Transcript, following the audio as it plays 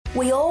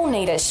We all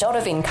need a shot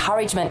of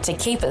encouragement to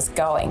keep us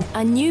going.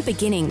 A new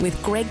beginning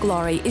with Greg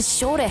Laurie is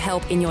sure to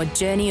help in your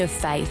journey of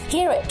faith.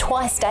 Hear it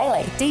twice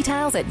daily.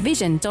 Details at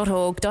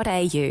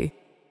vision.org.au.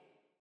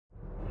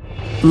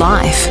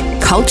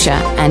 Life, culture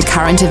and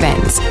current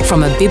events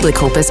from a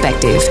biblical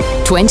perspective.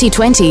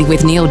 2020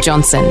 with Neil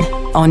Johnson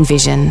on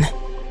Vision.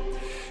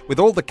 With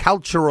all the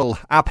cultural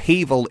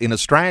upheaval in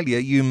Australia,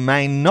 you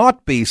may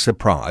not be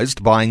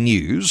surprised by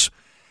news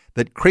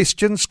that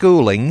Christian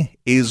schooling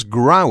is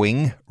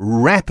growing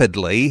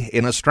rapidly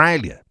in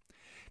Australia.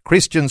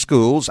 Christian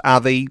schools are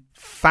the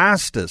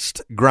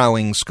fastest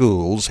growing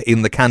schools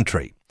in the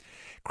country.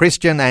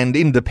 Christian and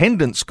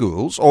independent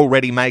schools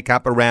already make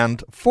up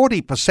around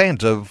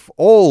 40% of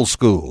all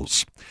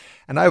schools.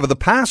 And over the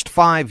past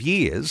 5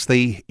 years,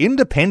 the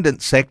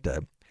independent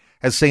sector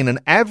has seen an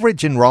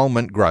average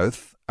enrolment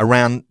growth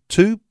around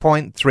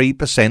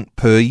 2.3%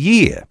 per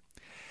year.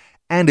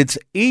 And it's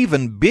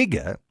even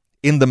bigger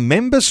in the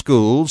member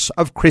schools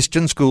of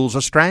Christian Schools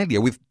Australia,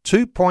 with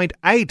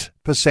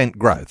 2.8%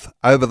 growth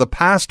over the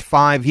past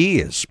 5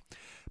 years.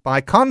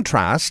 By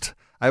contrast,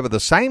 over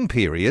the same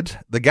period,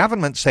 the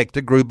government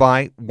sector grew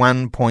by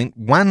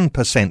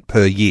 1.1%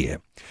 per year.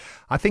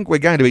 I think we're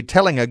going to be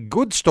telling a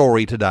good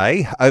story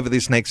today over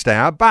this next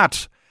hour,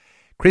 but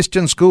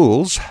Christian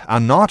schools are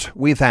not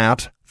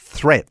without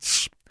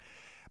threats.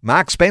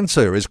 Mark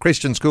Spencer is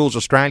Christian Schools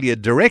Australia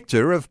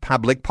Director of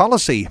Public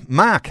Policy.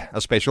 Mark,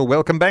 a special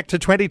welcome back to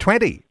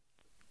 2020.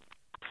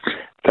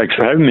 Thanks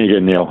for having me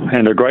again, Neil.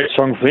 And a great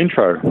song for the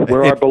intro,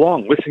 Where I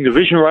Belong, listening to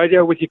Vision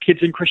Radio with your kids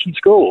in Christian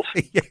schools.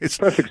 Yes.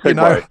 Perfect segue. You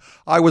know,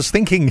 I was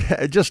thinking,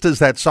 just as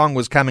that song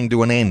was coming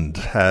to an end,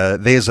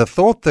 there's a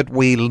thought that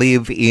we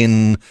live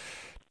in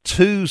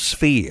two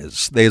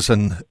spheres. There's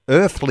an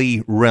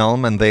earthly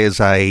realm and there's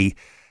a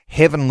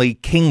heavenly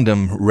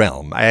kingdom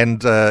realm,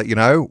 and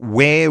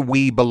where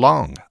we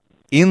belong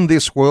in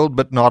this world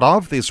but not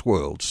of this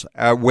world,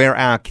 where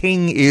our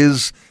king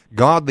is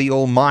God the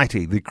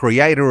Almighty, the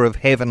creator of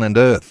heaven and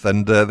earth.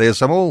 And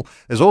there's all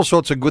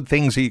sorts of good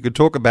things that you could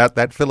talk about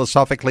that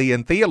philosophically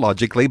and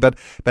theologically, but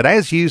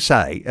as you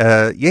say,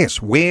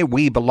 yes, where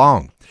we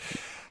belong.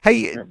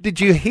 Hey,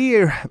 did you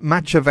hear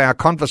much of our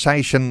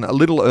conversation a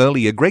little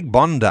earlier? Greg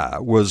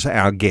Bondar was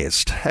our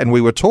guest, and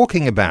we were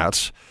talking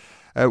about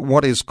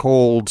what is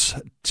called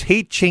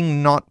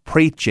teaching, not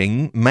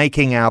preaching,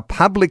 making our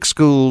public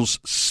schools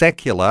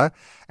secular,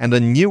 and a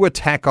new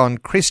attack on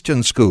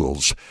Christian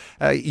schools.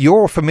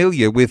 You're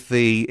familiar with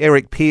the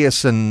Eric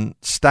Pearson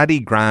Study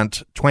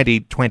Grant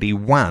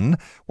 2021.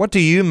 What do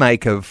you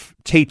make of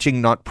teaching,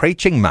 not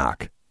preaching,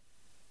 Mark?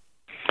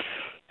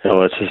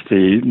 Well, it's just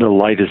the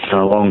latest in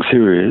a long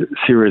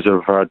series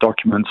of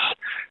documents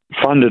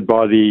funded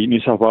by the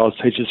New South Wales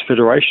Teachers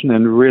Federation,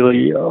 and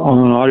really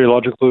on an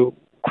ideological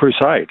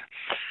crusade.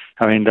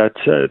 I mean, that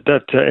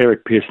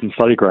Eric Pearson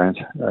study grant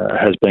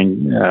has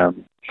been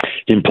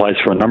in place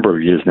for a number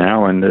of years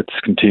now, and it's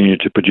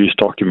continued to produce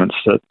documents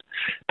that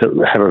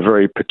have a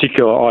very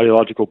particular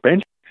ideological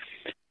bent,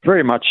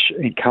 very much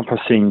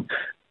encompassing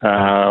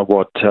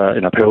what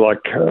people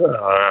like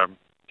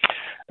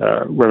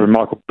Reverend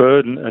Michael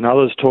Bird and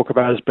others talk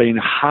about as being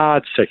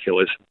hard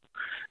secularism.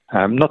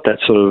 Not that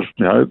sort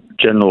of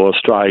general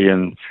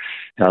Australian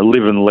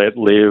live and let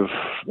live.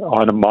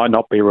 I might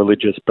not be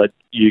religious, but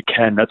you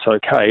can, that's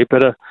okay.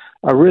 But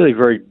a really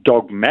very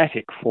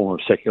dogmatic form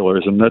of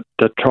secularism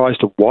that tries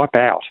to wipe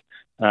out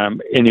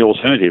any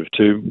alternative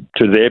to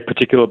their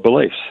particular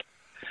beliefs.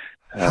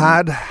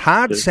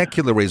 Hard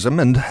secularism,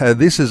 and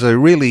this is a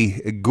really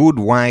good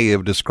way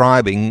of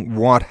describing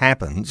what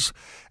happens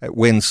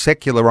when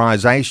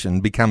secularization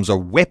becomes a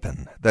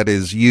weapon that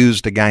is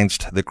used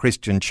against the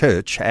Christian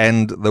church,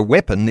 and the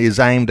weapon is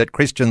aimed at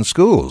Christian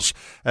schools.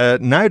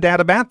 No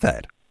doubt about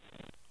that.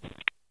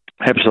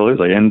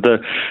 Absolutely, and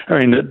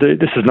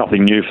this is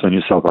nothing new for the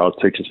New South Wales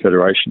Teachers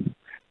Federation.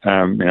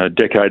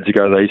 Decades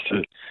ago, they used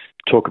to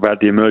talk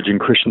about the emerging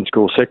Christian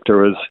school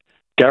sector as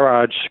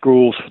garage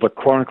schools for the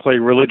chronically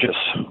religious,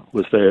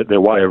 was their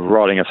way of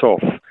writing us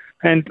off.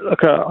 And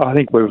look, I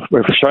think we've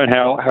shown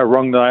how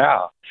wrong they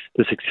are.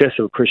 The success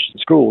of Christian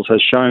schools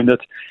has shown that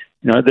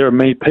there are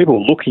many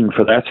people looking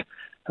for that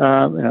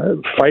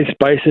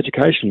faith-based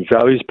education,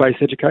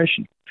 values-based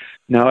education.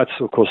 Now, that's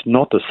of course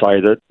not to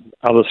say that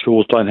other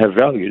schools don't have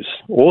values.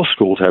 All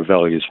schools have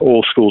values.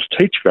 All schools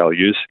teach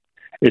values.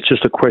 It's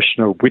just a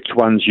question of which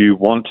ones you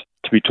want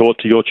to be taught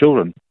to your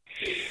children.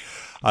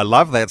 I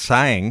love that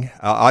saying.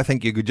 I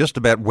think you could just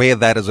about wear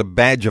that as a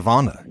badge of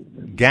honour.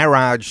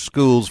 Garage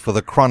schools for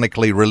the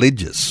chronically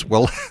religious.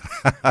 Well,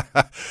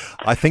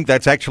 I think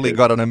that's actually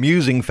got an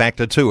amusing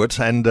factor to it,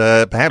 and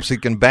perhaps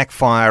it can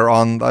backfire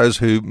on those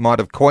who might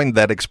have coined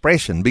that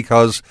expression,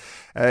 because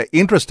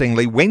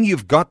interestingly, when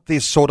you've got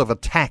this sort of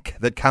attack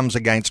that comes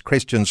against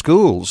Christian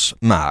schools,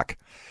 Mark,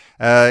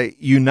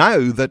 you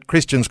know that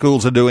Christian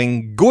schools are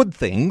doing good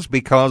things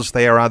because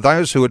there are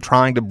those who are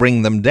trying to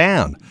bring them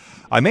down.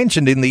 I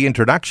mentioned in the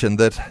introduction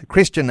that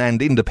Christian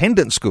and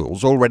independent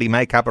schools already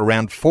make up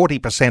around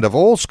 40% of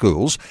all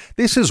schools.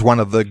 This is one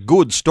of the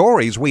good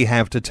stories we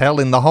have to tell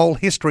in the whole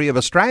history of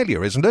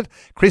Australia, isn't it?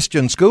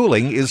 Christian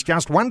schooling is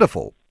just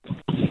wonderful.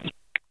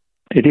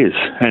 It is,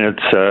 and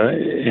it's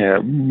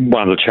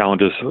one of the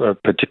challenges,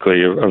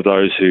 particularly of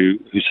those who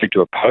seek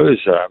to oppose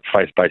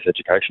faith-based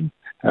education,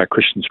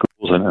 Christian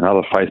schools and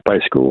other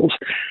faith-based schools,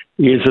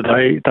 is that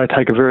they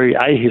take a very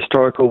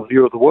ahistorical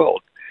view of the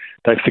world.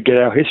 They forget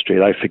our history.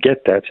 They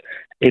forget that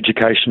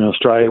education in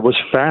Australia was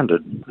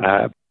founded.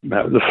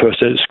 The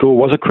first school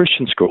was a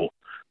Christian school,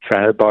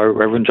 founded by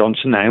Reverend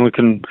Johnson,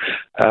 Anglican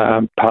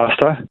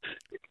pastor,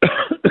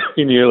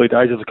 in the early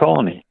days of the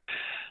colony.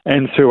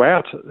 And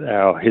throughout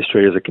our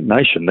history as a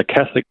nation, the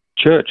Catholic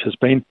Church has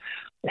been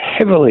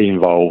heavily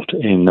involved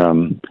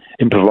in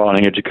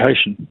providing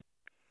education.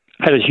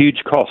 At a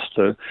huge cost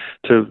to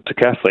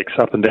Catholics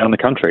up and down the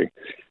country.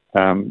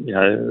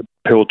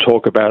 People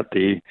talk about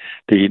the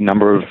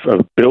number of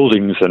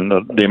buildings and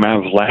the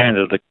amount of land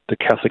that the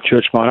Catholic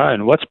Church might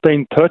own. What's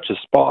been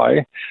purchased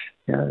by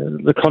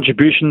the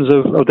contributions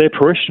of their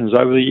parishioners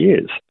over the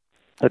years.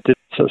 That did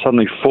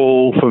suddenly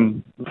fall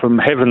from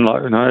heaven,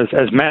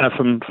 as manna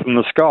from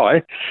the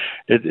sky.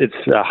 It's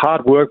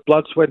hard work,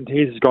 blood, sweat and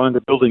tears has gone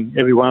into building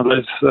every one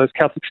of those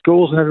Catholic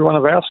schools and every one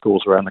of our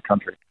schools around the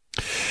country.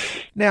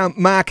 Now,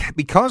 Mark,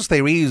 because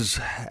there is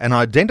an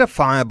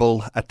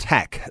identifiable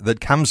attack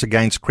that comes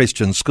against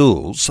Christian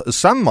schools,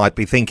 some might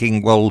be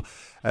thinking, well,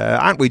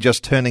 aren't we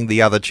just turning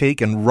the other cheek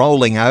and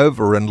rolling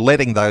over and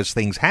letting those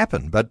things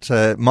happen? But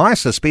my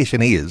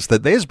suspicion is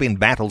that there's been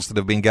battles that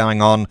have been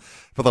going on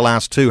for the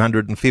last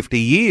 250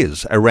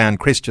 years around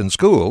Christian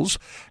schools,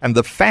 and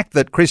the fact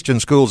that Christian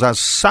schools are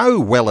so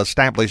well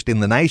established in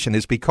the nation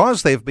is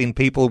because there have been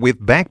people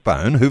with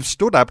backbone who've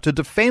stood up to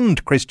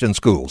defend Christian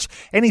schools.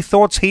 Any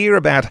thoughts here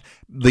about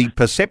the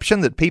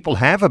perception that people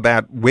have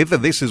about whether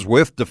this is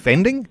worth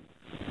defending?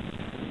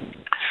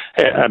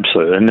 Yeah,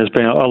 absolutely, and there's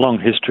been a long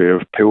history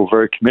of people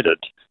very committed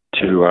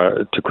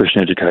to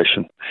Christian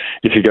education.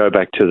 If you go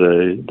back to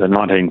the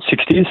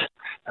 1960s,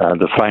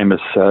 the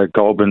famous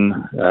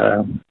Goulburn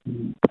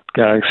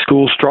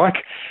school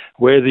strike,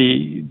 where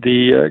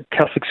the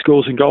Catholic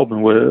schools in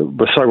Goulburn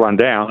were so run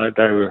down that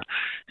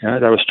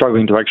they were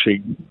struggling to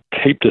actually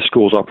keep the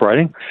schools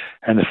operating,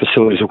 and the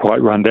facilities were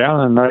quite run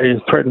down, and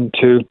they threatened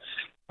to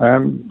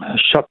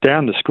shut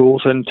down the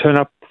schools and turn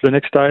up the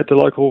next day at the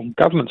local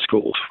government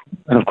schools.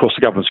 And of course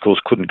the government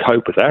schools couldn't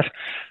cope with that,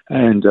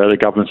 and the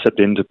government stepped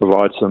in to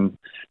provide some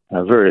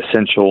very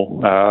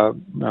essential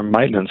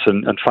maintenance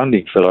and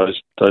funding for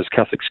those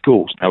Catholic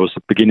schools. That was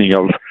the beginning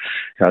of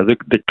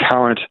the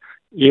current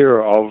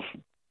era of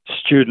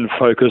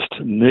student-focused,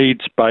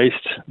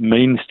 needs-based,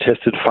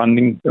 means-tested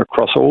funding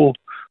across all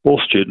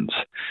students.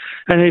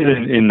 And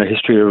even in the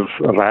history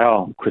of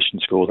our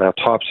Christian schools, our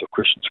types of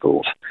Christian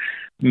schools,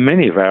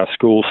 many of our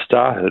schools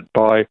started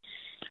by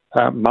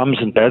mums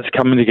and dads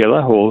coming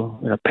together,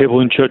 or people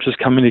in churches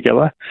coming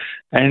together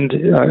and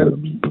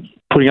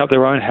putting up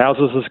their own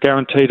houses as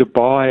guarantee to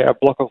buy a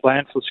block of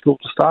land for the school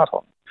to start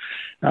on.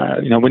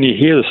 When you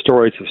hear the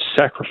stories of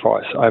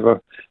sacrifice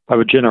over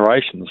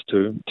generations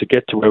to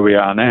get to where we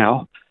are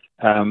now,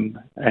 and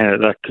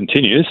that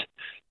continues,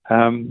 there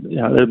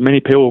are many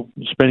people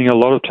spending a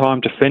lot of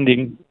time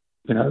defending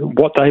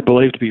what they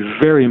believe to be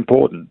very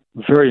important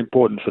for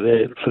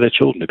their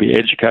children to be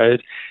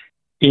educated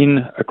in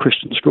a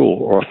Christian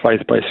school or a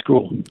faith-based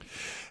school.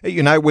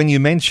 When you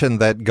mentioned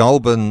that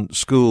Goulburn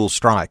school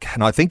strike,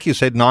 and I think you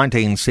said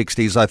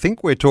 1960s, I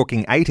think we're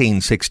talking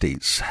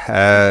 1860s.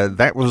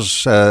 That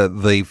was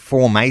the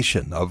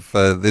formation of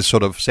this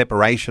sort of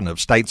separation of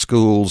state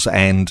schools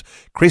and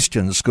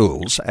Christian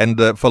schools.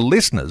 And for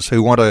listeners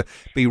who want to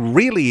be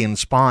really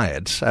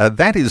inspired,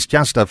 that is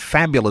just a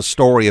fabulous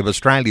story of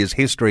Australia's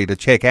history to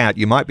check out.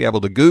 You might be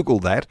able to Google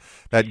that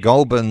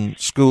Goulburn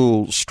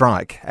school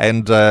strike,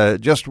 and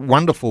just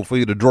wonderful for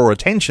you to draw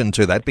attention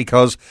to that,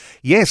 because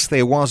yes,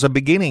 there was a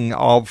beginning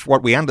of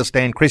what we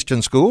understand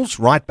Christian schools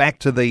right back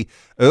to the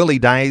early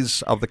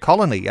days of the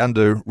colony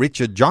under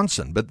Richard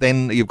Johnson. But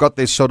then you've got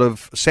this sort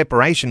of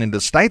separation into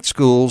state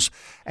schools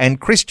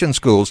and Christian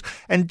schools.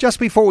 And just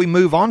before we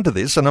move on to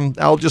this, and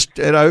I'll just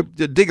dig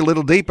a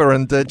little deeper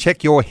and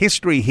check your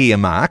history here,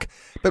 Mark,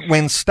 but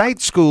when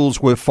state schools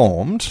were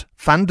formed,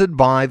 funded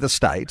by the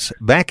state,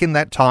 back in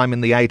that time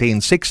in the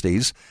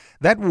 1860s,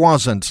 that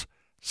wasn't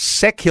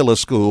secular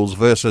schools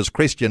versus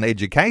Christian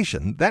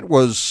education. That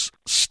was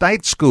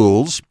state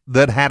schools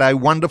that had a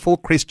wonderful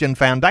Christian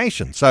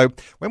foundation. So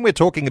when we're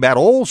talking about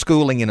all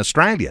schooling in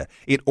Australia,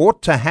 it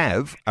ought to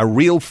have a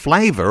real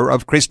flavour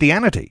of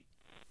Christianity.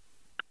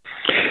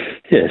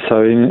 Yeah,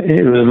 so in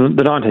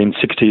the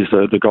 1960s,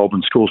 the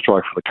Goulburn school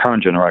strike for the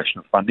current generation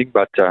of funding,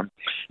 but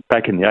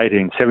back in the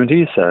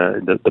 1870s,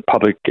 the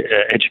Public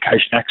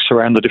Education Acts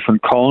around the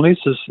different colonies,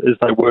 as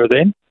they were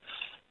then,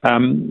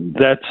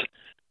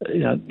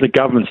 the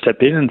government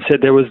stepped in and said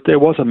there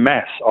was a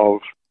mass of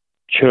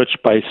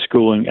church-based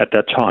schooling at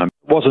that time.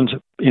 It wasn't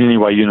in any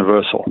way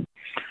universal.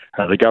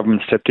 The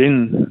government stepped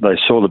in. They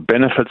saw the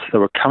benefits that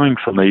were coming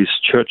from these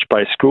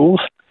church-based schools,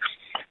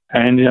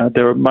 and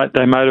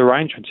they made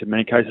arrangements in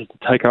many cases to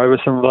take over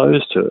some of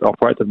those, to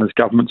operate them as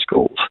government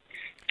schools.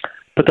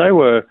 But they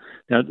were,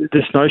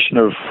 this notion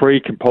of free,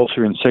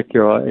 compulsory and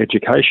secular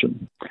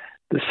education,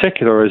 the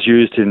secular is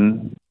used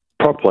in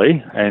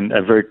properly and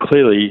very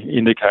clearly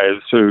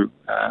indicated through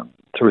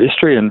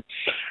history. And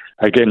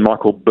again,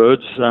 Michael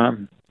Bird's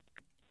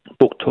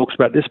book talks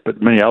about this,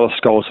 but many other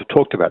scholars have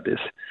talked about this.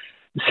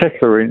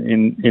 Secular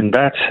in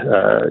that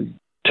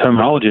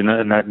terminology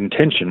and that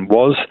intention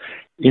was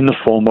in the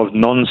form of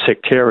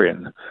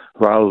non-sectarian,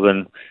 rather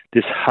than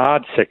this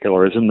hard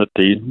secularism that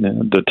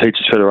the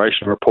Teachers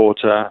Federation report,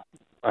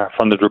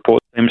 funded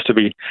report, seems to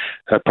be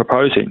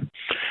proposing.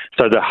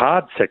 So the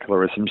hard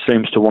secularism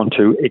seems to want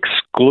to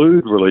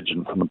exclude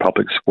religion from the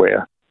public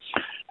square.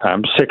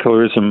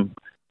 Secularism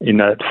in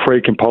that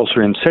free,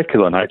 compulsory and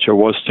secular nature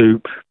was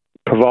to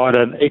provide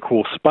an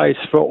equal space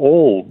for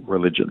all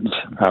religions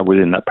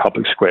within that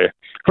public square.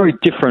 Very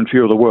different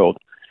view of the world,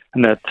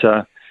 and that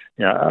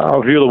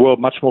our view of the world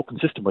much more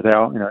consistent with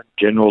our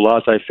general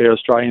laissez-faire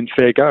Australian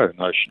fair go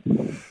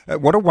notion.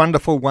 What a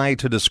wonderful way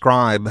to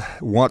describe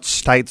what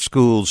state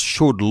schools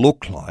should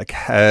look like,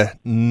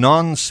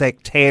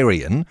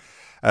 non-sectarian,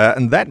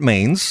 and that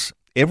means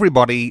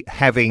everybody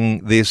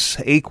having this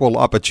equal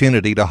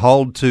opportunity to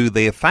hold to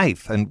their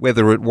faith, and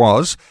whether it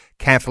was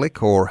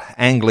Catholic or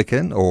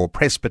Anglican or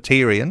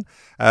Presbyterian,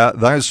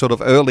 those sort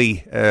of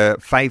early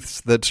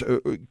faiths,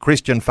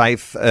 Christian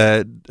faith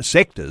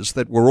sectors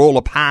that were all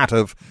a part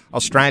of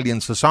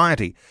Australian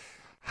society.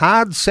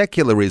 Hard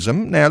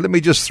secularism, now let me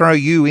just throw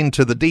you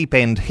into the deep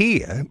end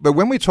here, but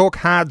when we talk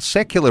hard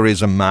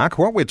secularism, Mark,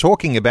 what we're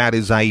talking about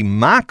is a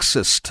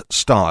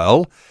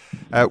Marxist-style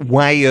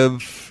way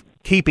of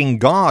keeping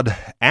God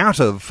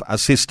out of a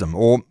system,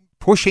 or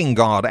pushing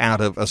God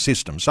out of a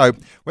system. So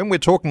when we're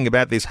talking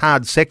about this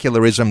hard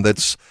secularism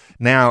that's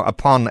now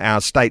upon our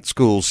state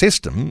school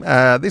system,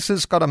 this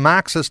has got a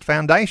Marxist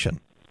foundation.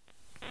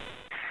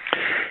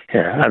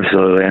 Yeah,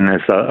 absolutely. And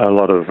there's a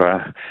lot of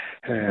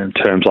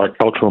terms like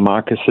cultural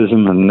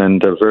Marxism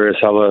and various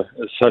other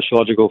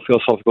sociological,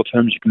 philosophical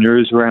terms you can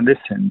use around this.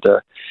 And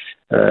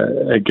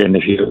again,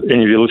 if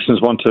any of your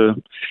listeners want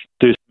to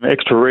do some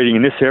extra reading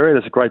in this area,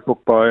 there's a great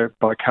book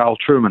by Carl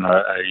Trueman,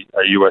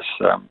 a US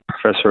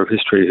professor of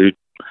history,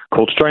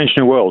 called Strange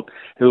New World.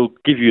 He'll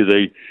give you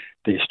the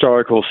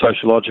historical,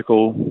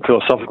 sociological,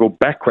 philosophical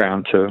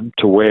background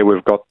to where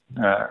we've got,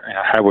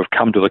 how we've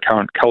come to the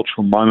current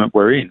cultural moment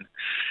we're in.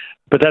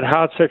 But that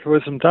hard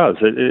secularism does.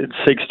 It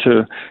seeks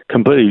to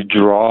completely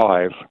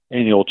drive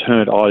any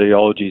alternate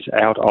ideologies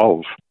out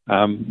of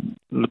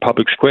the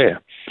public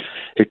square.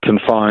 It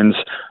confines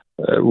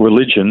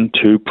religion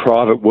to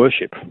private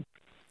worship,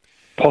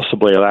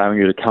 possibly allowing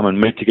you to come and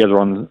meet together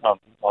on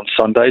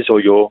Sundays or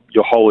your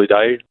holy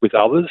day with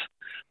others,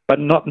 but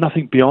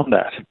nothing beyond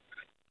that,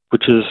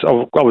 which is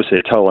obviously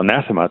a total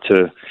anathema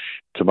to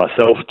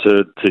myself,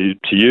 to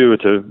you,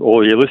 to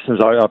all your listeners,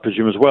 I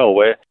presume as well,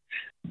 where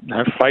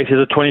faith is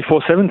a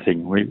 24/7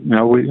 thing.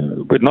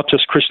 We're not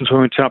just Christians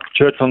when we turn up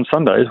to church on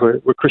Sundays.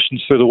 We're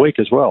Christians through the week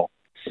as well.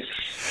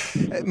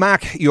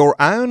 Mark, your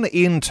own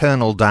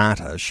internal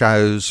data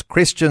shows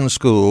Christian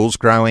schools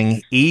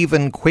growing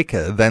even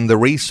quicker than the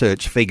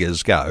research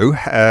figures go.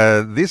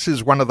 This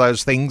is one of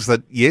those things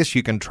that, yes,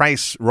 you can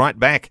trace right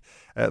back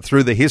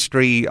through the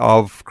history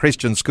of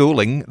Christian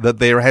schooling, that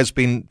there has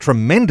been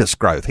tremendous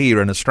growth here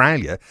in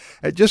Australia.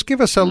 Just give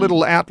us a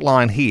little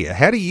outline here.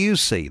 How do you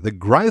see the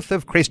growth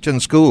of Christian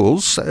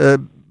schools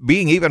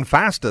being even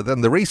faster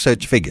than the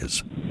research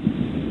figures?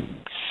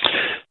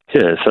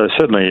 Yeah, so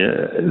certainly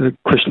the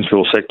Christian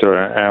school sector,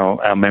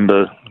 our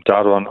member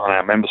data on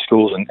our member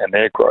schools and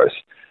their growth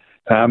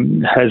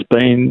has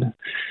been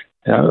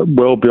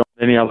well beyond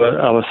any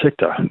other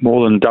sector,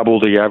 more than double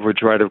the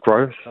average rate of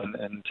growth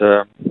and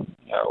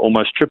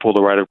almost triple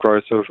the rate of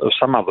growth of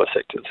some other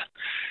sectors.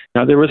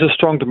 Now, there is a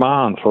strong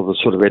demand for the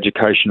sort of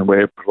education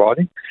we're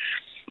providing.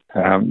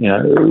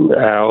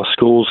 Our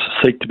schools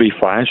seek to be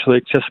financially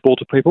accessible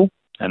to people,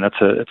 and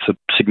it's a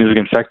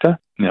significant factor.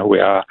 We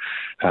are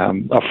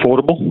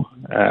affordable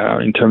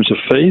in terms of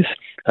fees,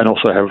 and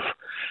also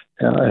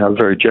have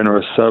very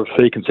generous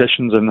fee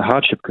concessions and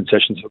hardship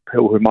concessions for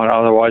people who might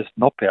otherwise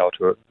not be able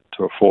to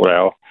afford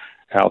our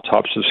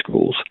types of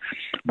schools.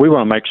 We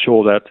want to make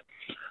sure that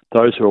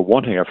those who are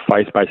wanting a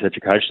faith-based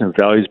education, a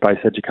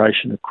values-based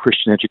education, a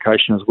Christian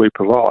education as we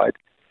provide,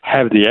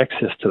 have the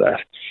access to that.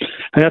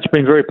 And that's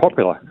been very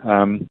popular.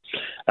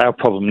 Our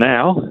problem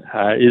now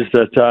is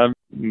that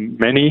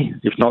many,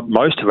 if not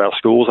most of our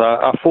schools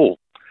are full.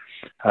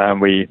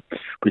 We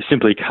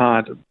simply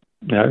can't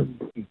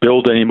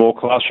build any more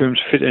classrooms,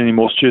 fit any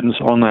more students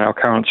on our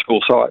current school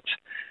sites.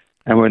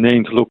 And we're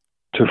needing to look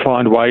to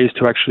find ways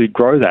to actually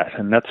grow that,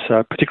 and that's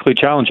particularly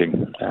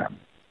challenging.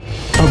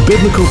 A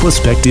biblical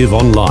perspective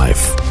on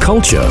life,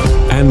 culture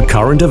and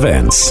current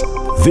events.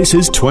 This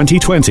is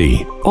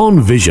 2020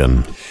 on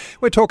Vision.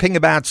 We're talking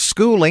about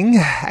schooling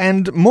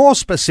and more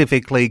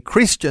specifically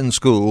Christian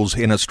schools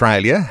in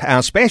Australia.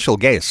 Our special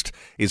guest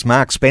is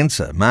Mark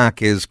Spencer.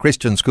 Mark is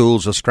Christian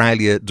Schools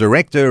Australia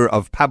Director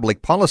of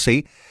Public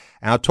Policy.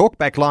 Our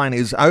talkback line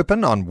is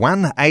open on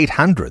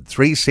 1800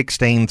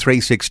 316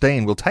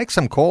 316. We'll take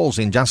some calls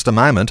in just a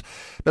moment.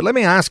 But let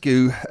me ask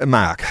you,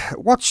 Mark,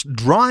 what's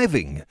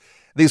driving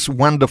this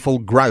wonderful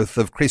growth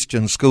of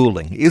Christian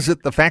schooling? Is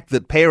it the fact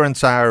that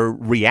parents are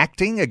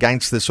reacting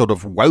against this sort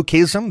of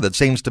wokeism that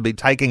seems to be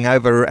taking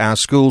over our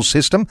school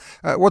system?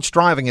 What's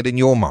driving it in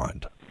your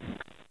mind?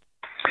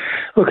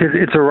 Look,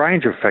 it's a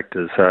range of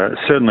factors.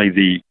 Certainly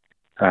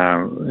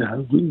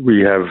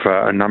we have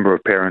a number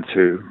of parents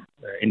who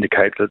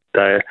indicate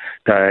that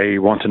they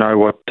want to know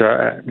what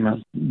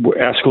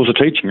our schools are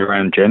teaching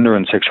around gender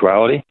and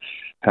sexuality.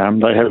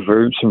 They have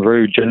some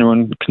very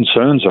genuine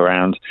concerns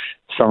around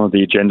some of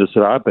the agendas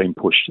that are being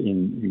pushed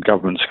in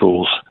government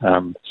schools.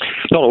 Not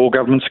all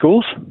government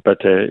schools,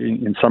 but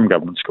in some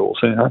government schools.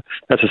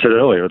 As I said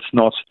earlier, it's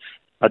not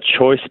a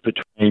choice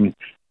between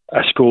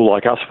a school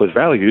like us with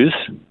values,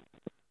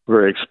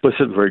 very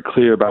explicit, very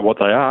clear about what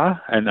they are,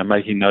 and are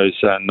making those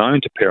known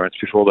to parents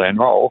before they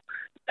enrol,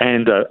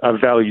 and a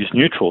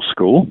values-neutral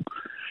school.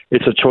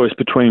 It's a choice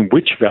between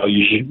which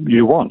values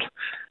you want.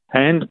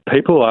 And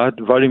people are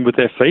voting with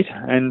their feet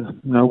and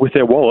with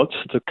their wallets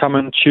to come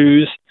and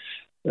choose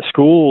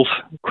schools,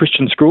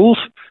 Christian schools,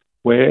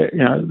 where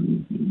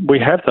we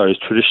have those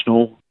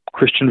traditional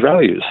Christian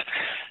values.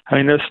 I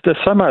mean, there's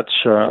so much,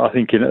 I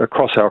think,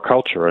 across our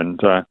culture, and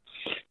a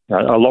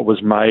lot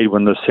was made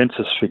when the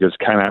census figures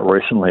came out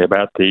recently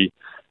about the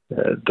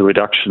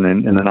reduction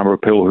in the number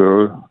of people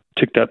who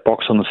ticked that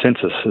box on the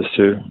census as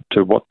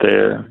to what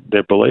their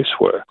beliefs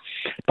were.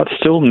 But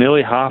still,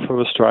 nearly half of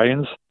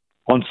Australians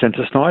on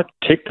census night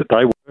ticked that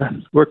they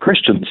were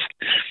Christians.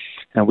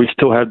 And we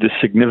still have this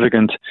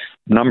significant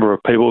number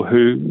of people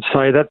who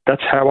say that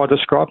that's how I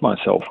describe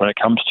myself when it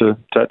comes to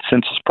that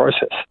census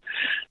process.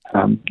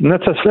 And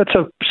that's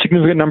a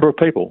significant number of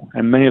people.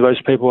 And many of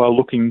those people are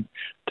looking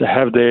to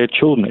have their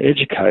children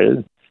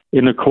educated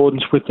in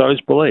accordance with those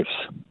beliefs.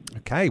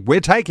 Okay, we're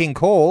taking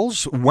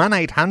calls,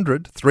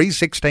 1800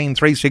 316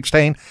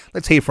 316.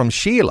 Let's hear from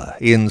Sheila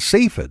in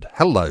Seaford.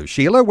 Hello,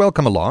 Sheila.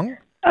 Welcome along.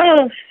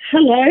 Oh,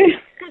 hello.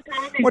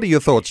 What are your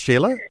thoughts,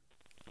 Sheila?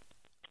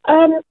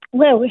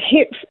 Well,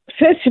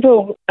 first of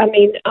all, I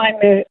mean,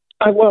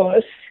 I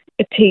was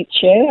a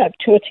teacher. I've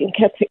taught in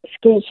Catholic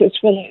schools as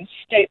well as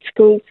state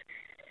schools.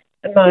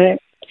 My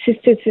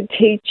sisters are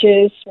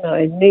teachers,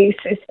 my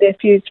nieces,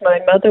 nephews, my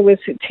mother was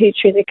a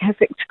teacher in a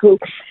Catholic school.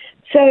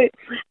 So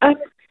I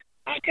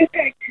just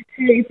like to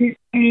say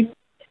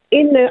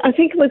that I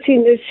think it was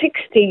in the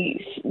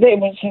 60s, there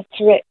was a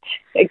threat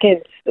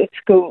against the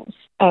schools,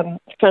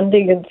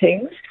 funding and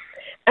things.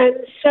 And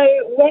so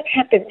what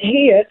happened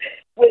here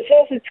was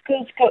all the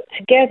schools got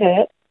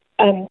together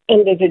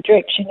under the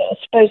direction, I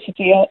suppose, of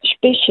the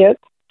Archbishop,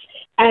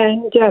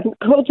 and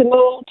called them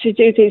all to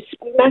do this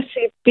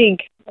massive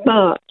big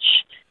march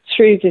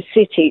through the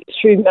city,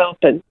 through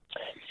Melbourne.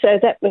 So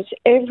that was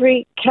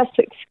every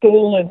Catholic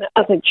school and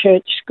other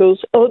church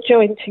schools all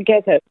joined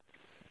together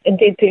and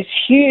did this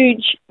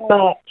huge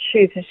march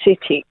through the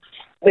city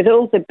with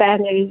all the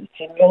banners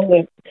and all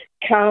the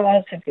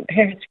cars and the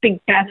parents' big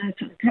banners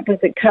on top of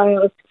the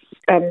cars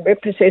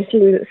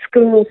representing the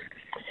schools.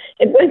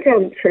 It went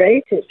on for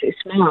ages, this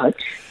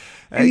march.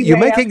 You're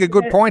making a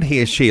good point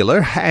here,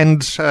 Sheila,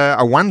 and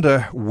I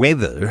wonder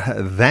whether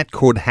that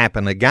could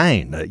happen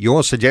again.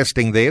 You're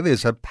suggesting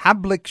there's a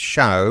public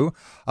show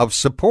of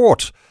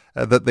support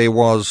that there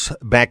was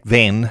back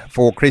then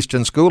for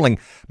Christian schooling.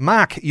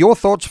 Mark, your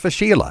thoughts for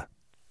Sheila?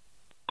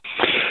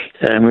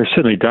 And we've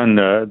certainly done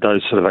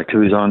those sort of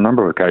activities on a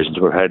number of occasions.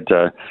 We've had,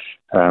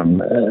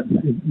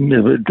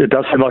 it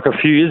does seem like a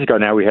few years ago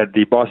now, we had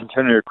the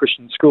bicentenary of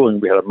Christian schooling.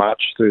 We had a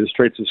march through the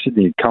streets of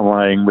Sydney,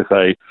 culminating with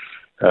a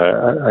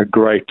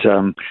great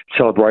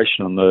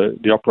celebration on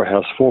the Opera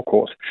House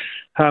forecourt.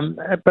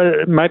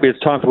 But maybe it's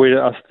time for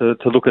us to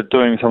look at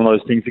doing some of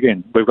those things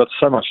again. We've got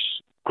so much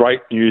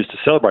great news to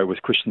celebrate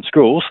with Christian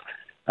schools.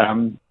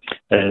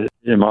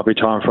 It might be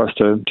time for us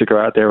to go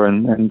out there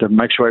and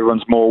make sure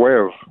everyone's more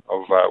aware of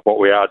what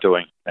we are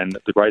doing and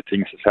the great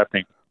things that's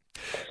happening.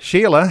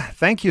 Sheila,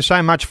 thank you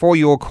so much for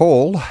your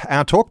call.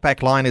 Our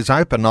talkback line is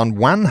open on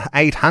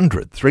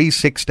 1800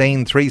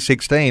 316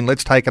 316.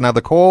 Let's take another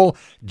call.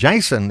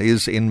 Jason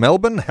is in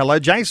Melbourne. Hello,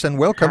 Jason.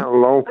 Welcome.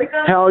 Hello.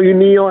 How are you,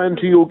 Neil? And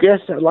to your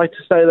guests, I'd like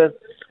to say that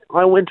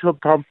I went to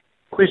a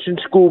Christian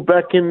school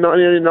back in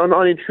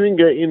 1992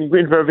 in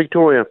Greenville,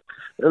 Victoria.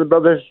 And the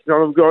Brothers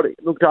of God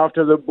looked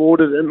after the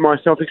boarders and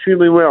myself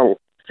extremely well.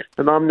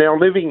 And I'm now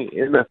living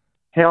in a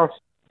house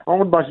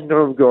owned by St.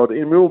 John of God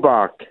in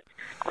Millbark.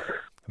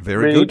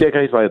 Very good. Many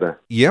decades later.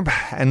 Yep,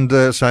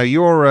 and so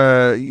you're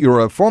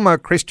a former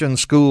Christian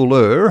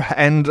schooler,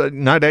 and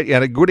no doubt you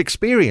had a good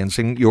experience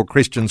in your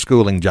Christian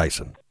schooling,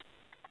 Jason.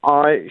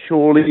 I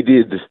surely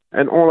did.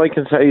 And all I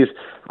can say is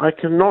I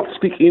cannot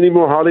speak any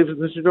more highly of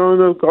the St.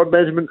 John of God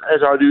management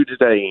as I do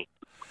today.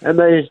 And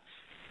they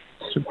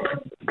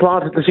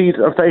planted the seeds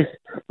of faith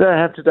that I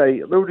have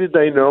today. Little did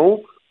they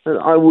know that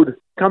I would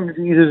come to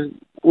Jesus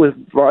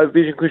via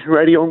Vision Christian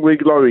Radio and Great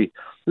Glory.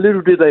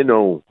 Little did they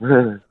know.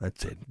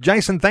 That's it.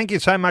 Jason, thank you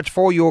so much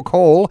for your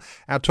call.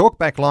 Our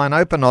talkback line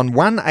open on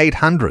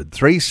 1-800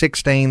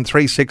 316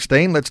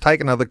 316. Let's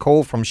take another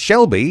call from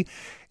Shelby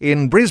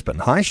in Brisbane.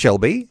 Hi,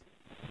 Shelby.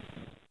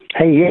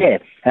 Hey,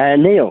 yeah.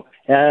 Neil,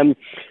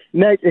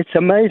 mate, it's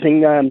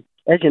amazing.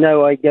 As you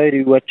know, I go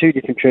to two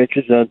different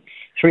churches.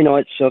 3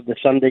 nights of the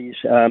Sundays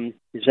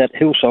is at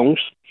Hillsongs,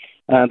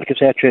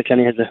 because our church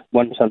only has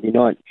one Sunday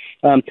night.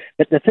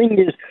 But the thing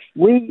is,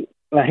 we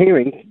are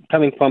hearing,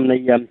 coming from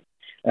the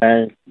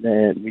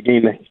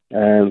Redeemer,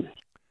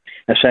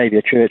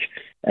 Saviour Church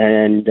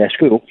and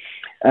school,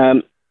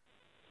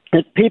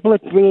 that people are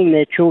bringing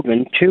their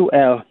children to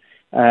our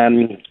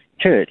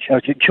church,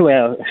 or to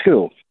our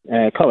school,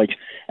 college,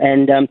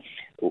 and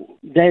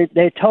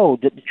they're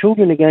told that the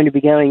children are going to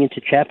be going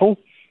into chapel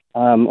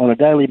on a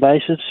daily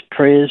basis,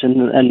 prayers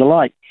and the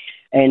like,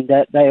 and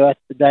they are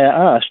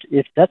asked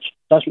if that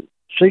doesn't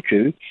suit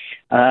you,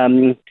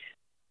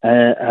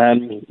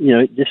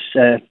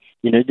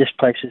 this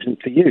place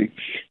isn't for you.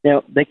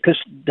 Now, because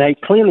they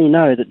clearly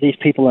know that these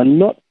people are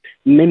not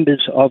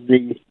members of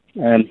the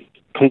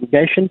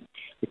congregation,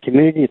 the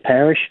community, the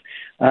parish,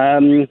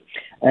 and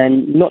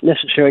not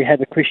necessarily have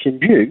a Christian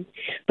view,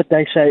 but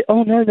they say,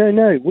 "Oh no,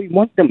 we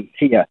want them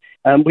here.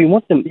 We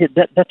want them. Yeah,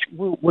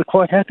 we're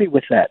quite happy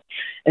with that."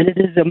 And it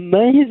is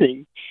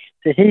amazing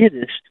to hear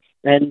this.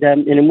 And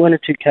in 1 or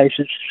 2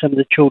 cases, some of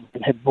the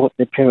children have brought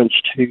their parents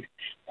to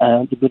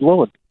the good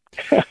Lord.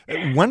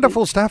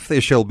 Wonderful stuff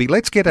there, Shelby.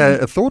 Let's get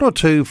a thought or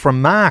two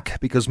from Mark,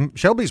 because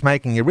Shelby's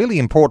making a really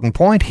important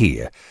point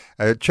here.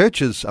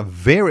 Schools are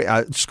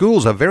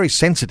very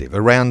sensitive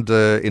around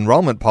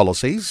enrolment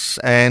policies,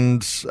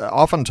 and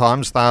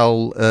oftentimes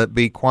they'll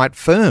be quite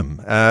firm.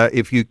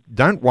 If you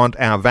don't want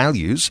our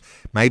values,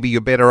 maybe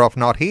you're better off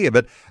not here.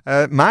 But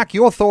Mark,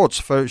 your thoughts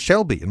for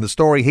Shelby and the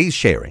story he's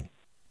sharing.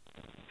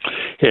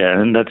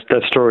 Yeah, and that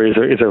story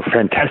is a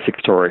fantastic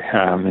story.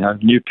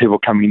 New people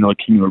coming into the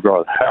kingdom of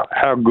God.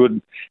 How good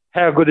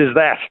is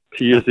that,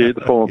 to use the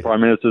former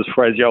Prime Minister's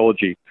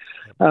phraseology?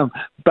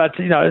 But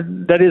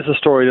that is a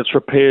story that's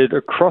repeated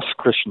across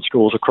Christian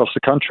schools across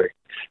the country.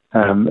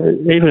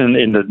 Even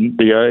in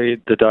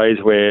the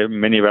days where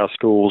many of our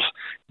schools,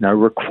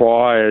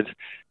 required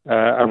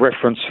a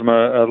reference from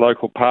a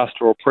local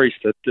pastor or priest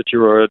that you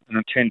were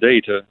an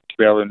attendee to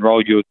be able to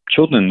enrol your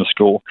children in the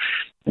school.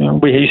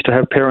 We used to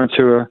have parents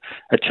who are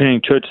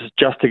attending churches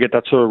just to get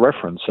that sort of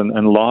reference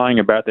and lying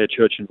about their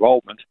church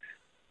involvement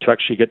to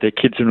actually get their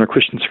kids in a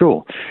Christian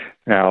school.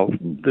 Now,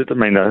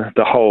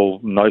 the whole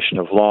notion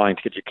of lying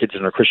to get your kids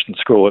in a Christian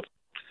school, it's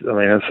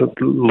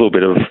a little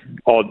bit of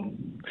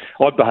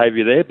odd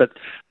behaviour there, but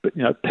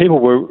people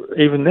were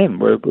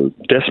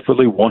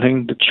desperately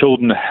wanting the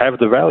children to have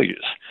the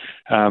values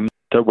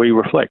that we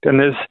reflect.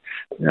 And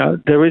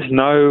there is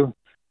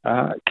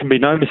can be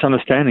no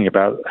misunderstanding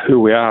about who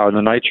we are and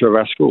the nature of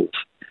our schools.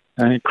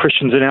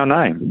 Christians in our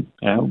name.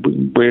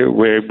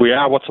 We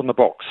are what's on the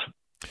box.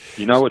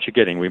 You know what you're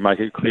getting. We make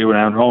it clear in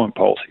our enrolment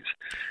policies.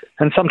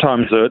 And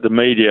sometimes the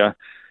media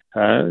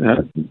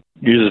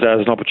uses that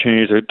as an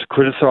opportunity to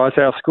criticise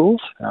our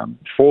schools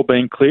for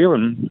being clear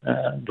and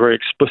very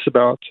explicit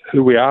about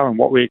who we are and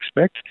what we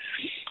expect.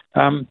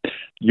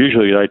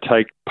 Usually they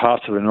take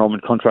parts of an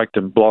enrolment contract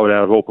and blow it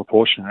out of all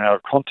proportion and out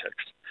of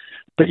context.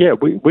 But yeah,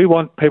 we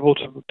want people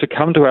to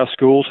come to our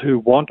schools who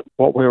want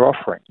what we're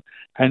offering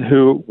and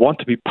who want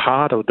to be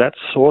part of that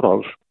sort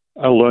of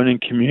a learning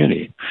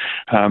community.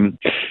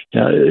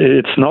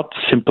 It's not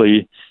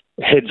simply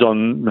heads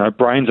on,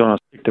 brains on a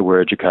stick that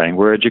we're educating.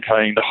 We're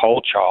educating the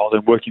whole child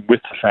and working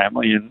with the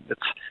family, and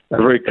it's a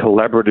very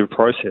collaborative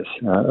process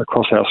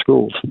across our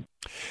schools.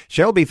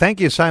 Shelby, thank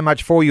you so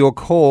much for your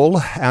call.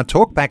 Our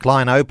talkback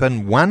line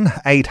open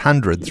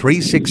 1-800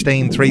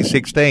 316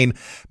 316.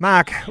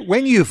 Mark,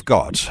 when you've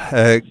got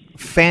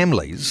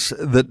families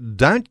that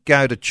don't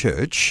go to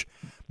church,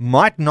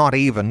 might not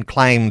even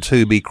claim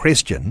to be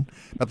Christian,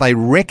 but they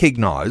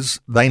recognise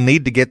they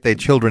need to get their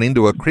children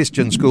into a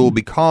Christian school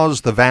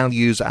because the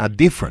values are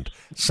different.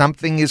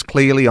 Something is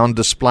clearly on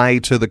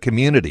display to the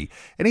community.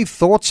 Any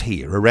thoughts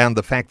here around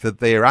the fact that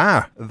there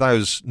are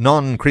those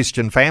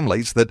non-Christian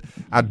families that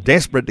are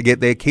desperate to get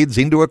their kids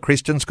into a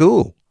Christian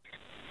school?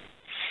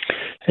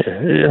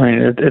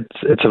 Yeah,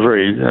 it's a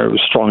very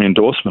strong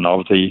endorsement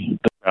of the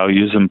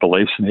values and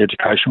beliefs and the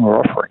education we're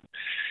offering.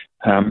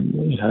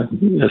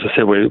 As I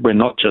said, we're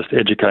not just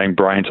educating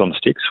brains on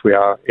sticks, we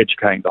are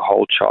educating the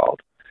whole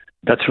child.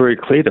 That's very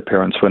clear to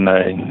parents when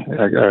they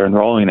are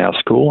enrolling in our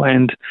school,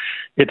 and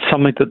it's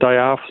something that they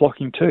are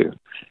flocking to.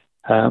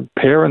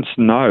 Parents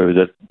know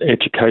that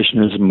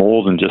education is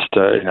more than just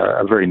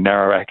a very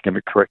narrow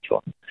academic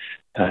curriculum.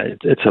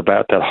 It's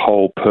about that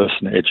whole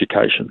person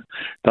education.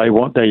 They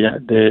want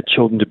their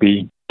children to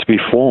be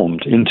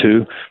formed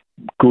into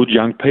good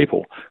young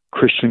people.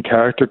 Christian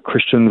character,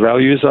 Christian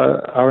values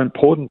are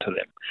important to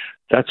them.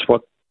 That's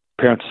what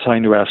parents are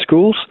saying to our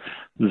schools.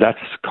 that's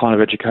the kind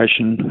of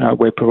education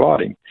we're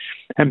providing.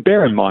 And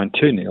bear in mind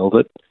too, Neil,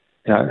 that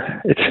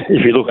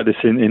if you look at this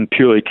in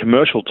purely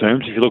commercial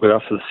terms, if you look at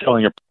us as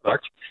selling a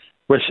product,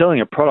 we're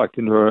selling a product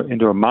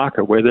into a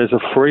market where there's a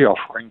free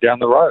offering down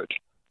the road.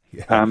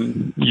 Yeah.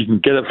 You can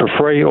get it for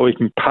free, or you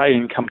can pay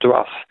and come to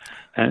us,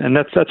 and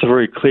that's a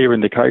very clear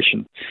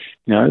indication.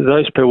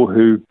 Those people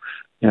who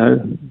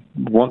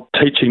want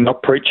teaching,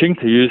 not preaching,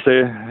 to use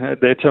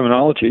their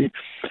terminology,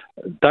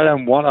 they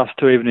don't want us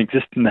to even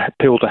exist and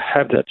people to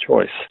have that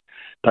choice.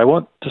 They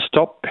want to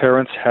stop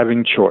parents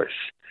having choice.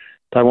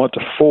 They want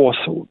to force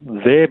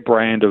their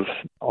brand of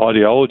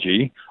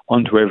ideology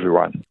onto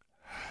everyone.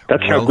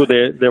 That's how good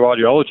their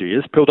ideology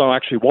is. People don't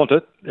actually want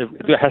it.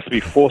 It has to be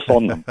forced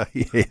on them.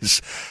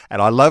 Yes,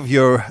 and I love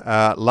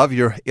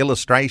your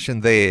illustration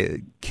there.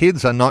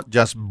 Kids are not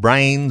just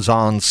brains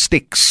on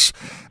sticks.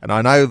 And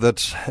I know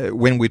that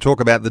when we talk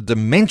about the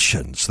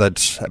dimensions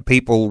that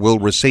people will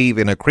receive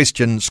in a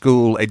Christian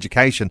school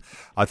education,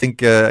 I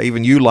think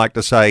even you like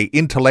to say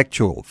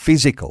intellectual,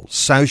 physical,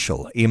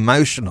 social,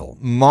 emotional,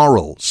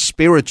 moral,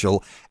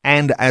 spiritual,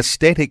 and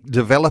aesthetic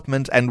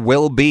development and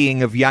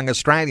well-being of young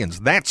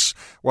Australians. That's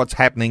what's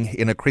happening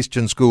in a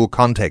Christian school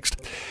context.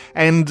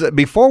 And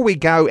before we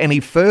go any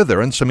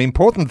further, and some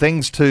important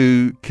things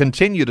to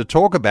continue to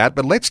talk about,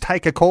 but let's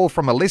take a call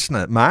from a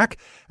listener, Mark.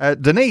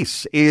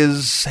 Denise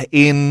is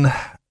in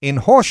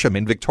Horsham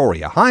in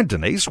Victoria. Hi,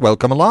 Denise.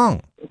 Welcome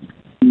along.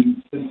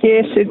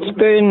 Yes, it's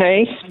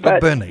Bernice.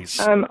 But, Bernice.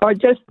 I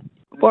just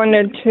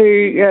wanted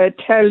to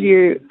tell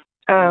you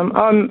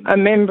I'm a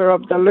member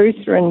of the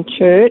Lutheran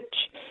Church,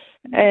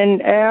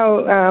 and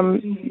our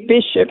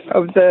bishop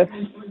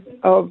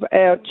of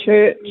our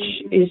church,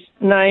 his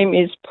name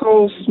is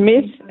Paul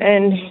Smith,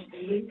 and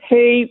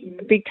he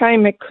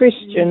became a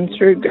Christian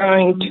through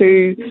going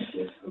to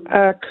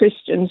a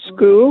Christian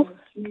school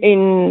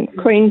in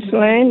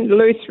Queensland,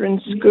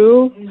 Lutheran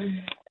school,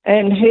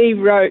 and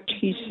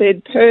he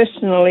said,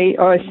 personally,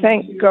 I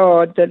thank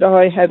God that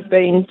I have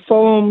been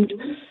formed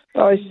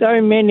by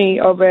so many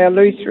of our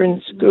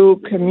Lutheran school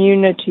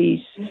communities.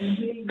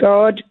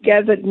 God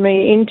gathered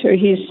me into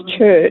his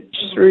church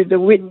through the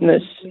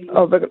witness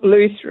of a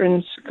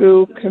Lutheran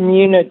school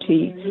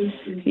community.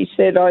 He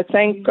said, I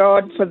thank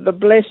God for the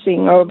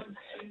blessing of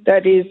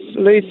that is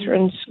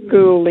Lutheran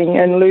schooling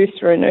and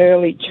Lutheran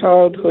early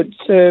childhood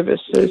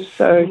services.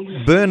 So,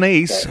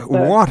 Bernice,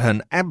 what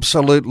an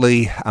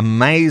absolutely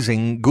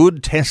amazing,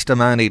 good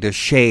testimony to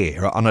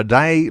share on a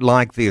day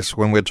like this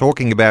when we're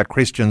talking about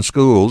Christian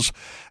schools.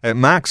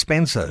 Mark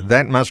Spencer,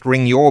 that must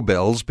ring your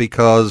bells,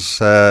 because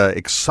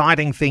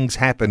exciting things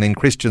happen in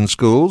Christian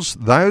schools.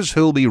 Those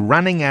who'll be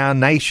running our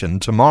nation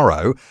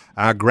tomorrow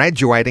are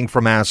graduating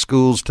from our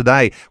schools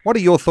today. What are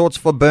your thoughts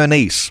for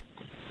Bernice?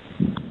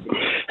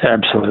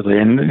 Absolutely,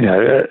 and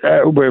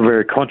we're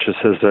very conscious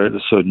as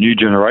the sort of new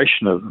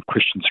generation of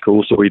Christian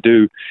schools that we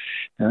do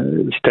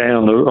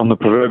stand on the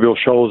proverbial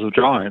shoulders of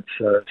giants.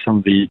 Some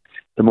of the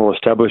more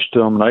established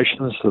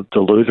denominations, the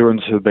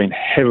Lutherans, who have been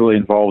heavily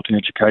involved in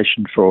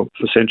education for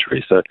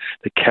centuries, the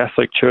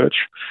Catholic Church,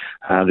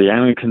 the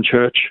Anglican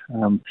Church.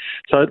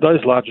 So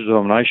those larger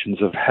denominations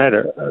have had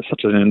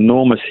such an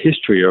enormous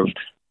history of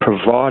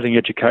providing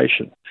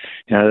education.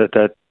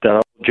 That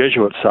old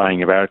Jesuit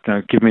saying about,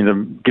 give me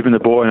the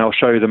boy and I'll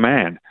show you the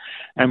man.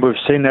 And we've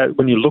seen that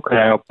when you look at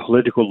our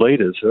political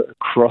leaders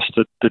across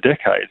the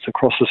decades,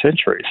 across the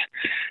centuries,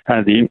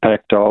 and the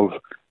impact of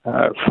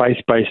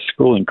faith-based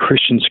schooling,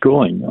 Christian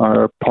schooling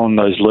upon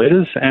those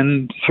leaders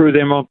and through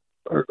them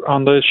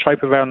on the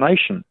shape of our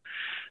nation.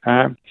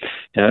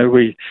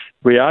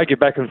 We argue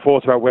back and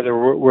forth about whether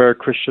we're a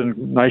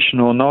Christian nation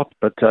or not,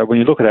 but when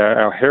you look at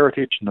our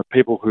heritage and the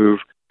people who've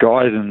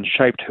guided and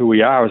shaped who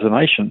we are as a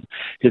nation,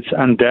 it's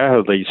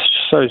undoubtedly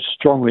so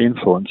strongly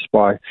influenced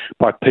by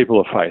people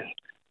of faith.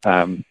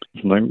 From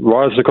the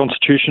rise of the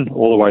Constitution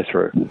all the way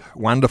through.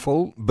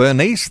 Wonderful.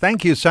 Bernice,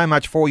 thank you so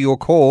much for your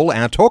call.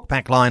 Our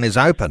talkback line is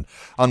open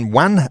on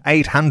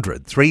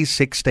 1800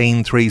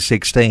 316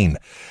 316.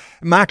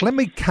 Mark, let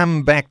me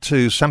come back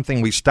to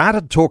something we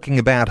started talking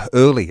about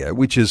earlier,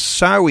 which is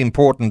so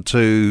important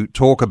to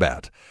talk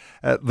about.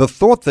 The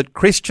thought that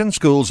Christian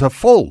schools are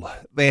full.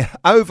 They're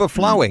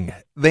overflowing.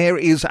 There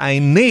is a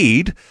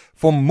need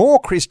for more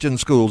Christian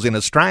schools in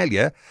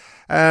Australia.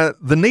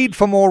 The need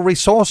for more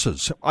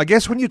resources. I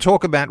guess when you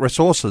talk about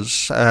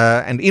resources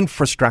and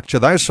infrastructure,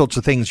 those sorts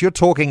of things, you're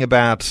talking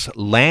about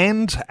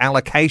land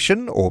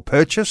allocation or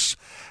purchase.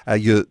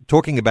 You're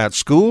talking about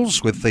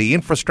schools with the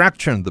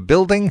infrastructure and the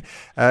building.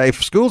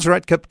 If schools are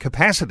at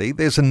capacity,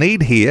 there's a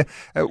need here.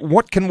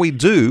 What can we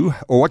do,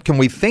 or what can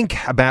we think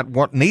about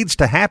what needs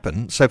to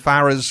happen so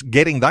far as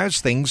getting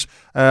those things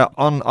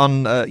on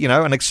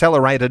an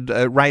accelerated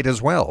rate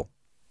as well?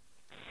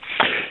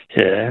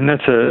 Yeah, and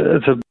it's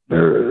a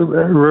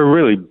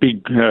really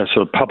big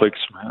sort of public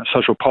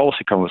social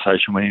policy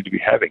conversation we need to be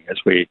having as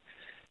we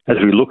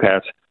look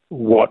at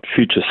what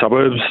future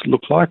suburbs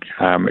look like.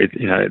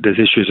 There's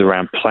issues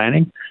around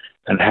planning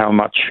and how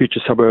much future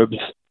suburbs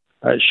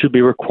should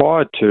be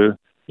required to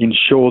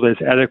ensure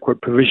there's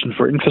adequate provision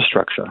for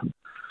infrastructure.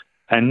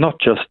 and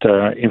not just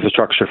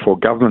infrastructure for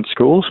government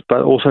schools,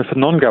 but also for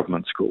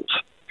non-government schools.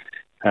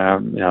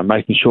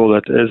 Making sure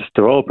that as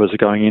developers are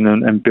going in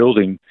and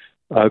building,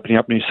 opening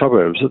up new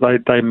suburbs,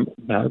 that they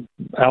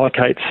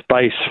allocate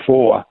space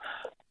for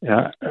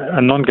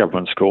a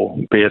non-government school,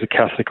 be it a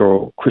Catholic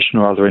or Christian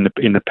or other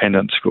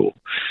independent school.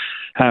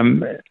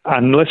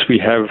 Unless we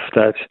have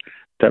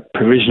that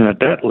provision at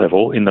that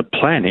level in the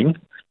planning,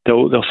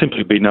 there'll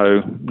simply be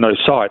no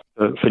site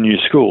for new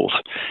schools.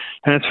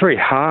 And it's very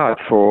hard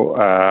for,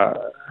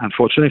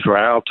 unfortunately, for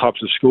our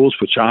types of schools,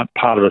 which aren't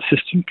part of a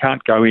system,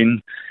 can't go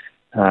in,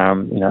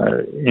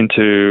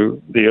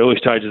 into the early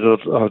stages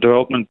of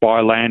development,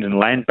 buy land and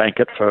land bank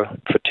it for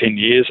 10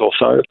 years or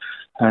so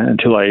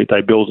until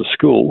they build a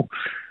school.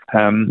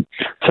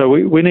 So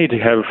we need to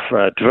have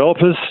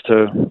developers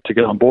to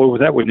get on board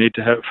with that. We need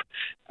to have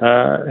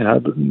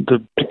the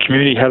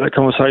community have that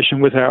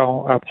conversation with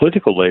our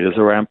political leaders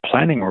around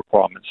planning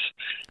requirements.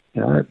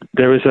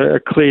 There is a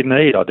clear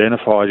need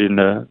identified in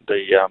the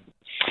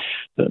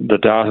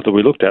data that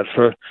we looked at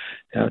for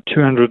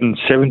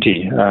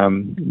 270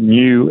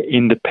 new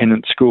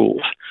independent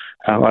schools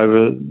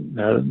over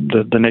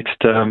the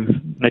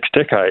next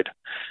decade.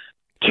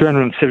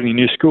 270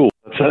 new schools.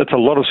 So that's a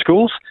lot of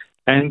schools.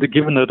 And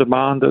given the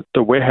demand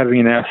that we're having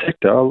in our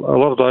sector, a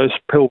lot of those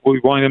people will be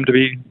wanting them to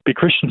be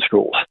Christian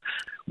schools.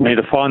 We need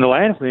to find the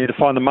land, we need to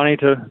find the money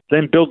to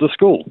then build the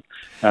school.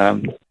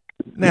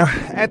 Now,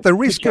 at the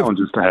risk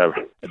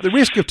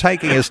of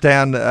taking us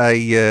down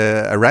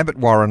a rabbit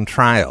warren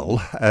trail,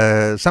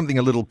 something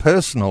a little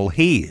personal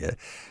here,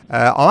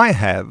 I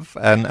have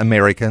an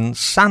American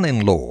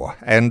son-in-law,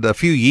 and a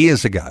few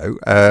years ago,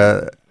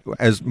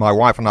 as my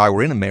wife and I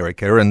were in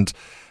America,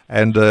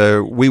 and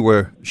we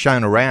were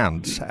shown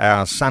around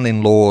our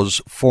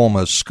son-in-law's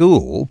former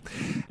school,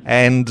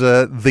 and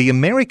the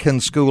American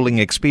schooling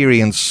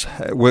experience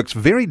works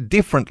very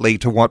differently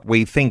to what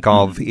we think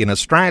of in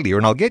Australia.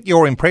 And I'll get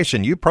your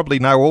impression. You probably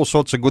know all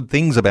sorts of good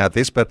things about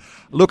this, but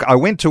look, I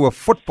went to a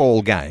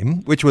football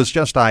game, which was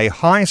just a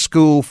high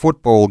school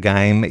football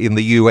game in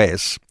the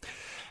US,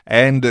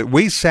 and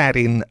we sat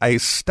in a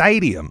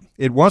stadium.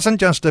 It wasn't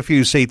just a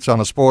few seats on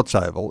a sports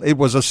oval, it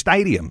was a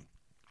stadium.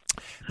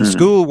 The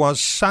school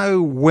was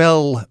so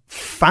well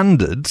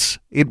funded,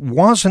 it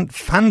wasn't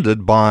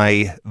funded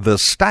by the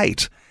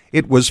state.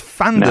 It was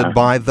funded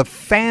by the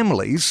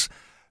families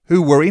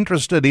who were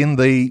interested in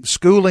the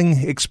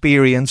schooling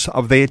experience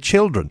of their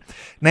children.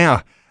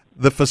 Now,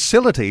 the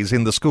facilities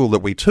in the school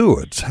that we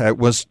toured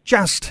was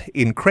just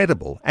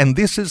incredible. And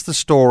this is the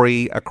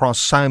story across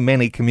so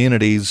many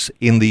communities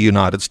in the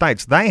United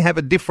States. They have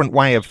a different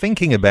way of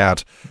thinking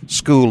about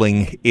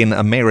schooling in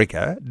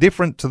America,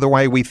 different to the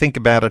way we think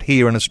about it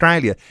here in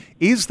Australia.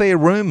 Is there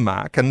room,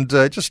 Mark, and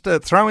just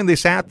throwing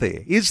this out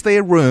there, is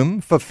there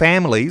room for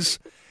families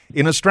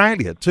in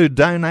Australia to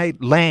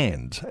donate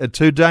land,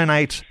 to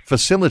donate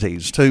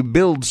facilities, to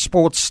build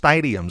sports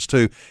stadiums,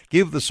 to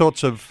give the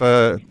sorts of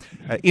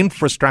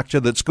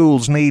infrastructure that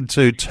schools need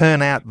to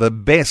turn out the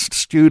best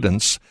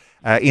students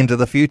into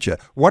the future?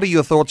 What are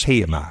your thoughts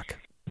here, Mark?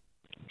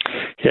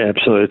 Yeah,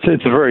 absolutely.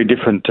 It's a very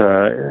different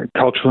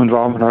cultural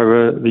environment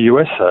over the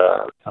US.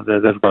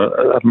 They've got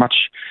a much,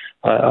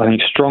 I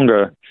think,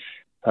 stronger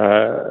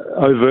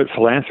overt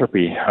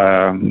philanthropy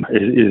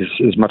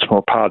is much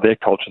more part of their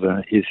culture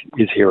than it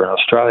is here in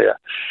Australia.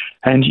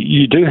 And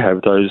you do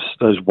have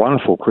those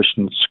wonderful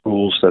Christian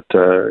schools that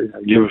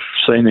you've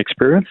seen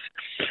experience.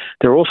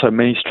 There are also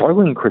many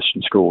struggling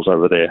Christian schools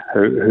over there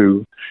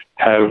who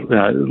have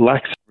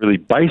lacks really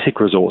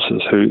basic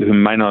resources, who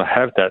may not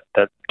have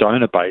that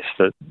donor base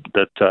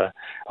that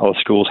other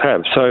schools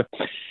have. So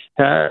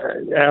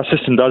our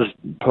system does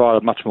provide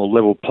a much more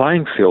level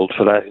playing field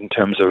for that in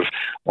terms of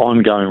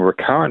ongoing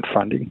recurrent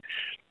funding.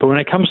 But when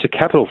it comes to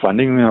capital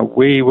funding,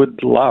 we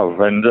would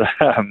love, and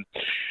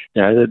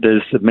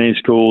there's many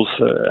schools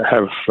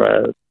have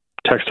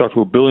tax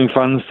deductible building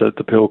funds that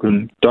the people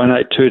can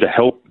donate to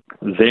help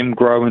them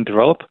grow and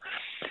develop.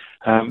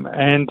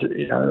 And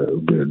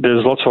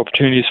there's lots of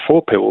opportunities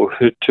for people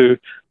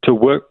to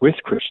work with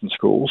Christian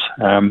schools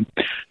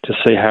to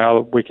see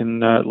how we can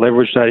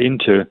leverage that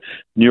into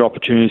new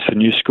opportunities for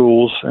new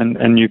schools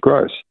and new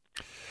growth.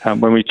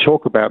 When we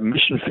talk about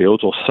mission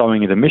fields or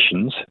sowing into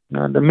missions,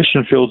 the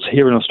mission fields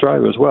here in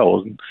Australia as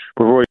well. We've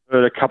already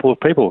heard a couple of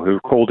people who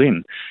called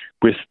in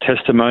with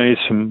testimonies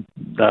from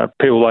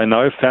people they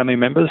know, family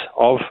members,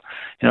 of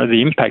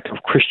the impact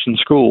of Christian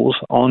schools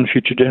on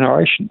future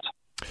generations.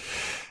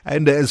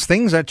 And as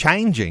things are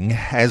changing,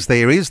 as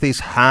there is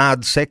this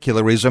hard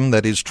secularism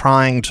that is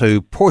trying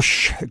to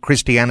push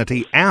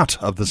Christianity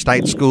out of the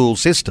state school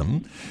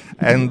system,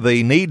 and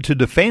the need to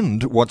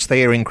defend what's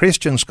there in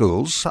Christian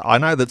schools, I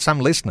know that some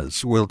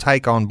listeners will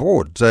take on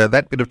board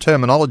that bit of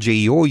terminology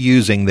you're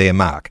using there,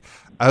 Mark.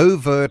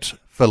 Overt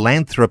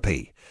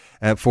philanthropy.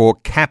 for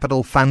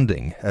capital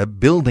funding,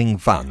 building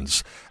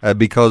funds,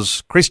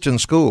 because Christian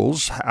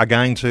schools are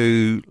going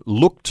to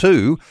look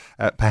to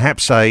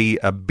perhaps a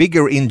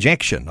bigger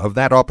injection of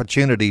that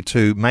opportunity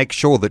to make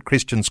sure that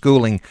Christian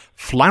schooling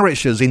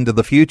flourishes into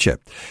the future.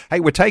 Hey,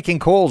 we're taking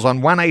calls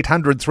on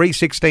 1800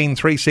 316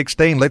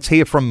 316. Let's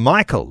hear from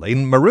Michael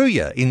in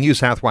Moruya in New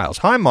South Wales.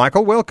 Hi,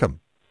 Michael. Welcome.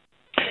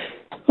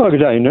 Oh, good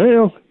day,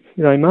 Neil.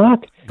 Good day,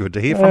 Mark. Good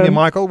to hear from you,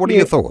 Michael. What are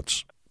your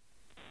thoughts?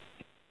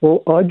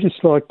 Well, I'd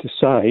just like to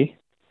say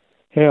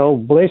how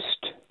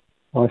blessed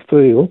I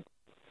feel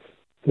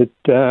that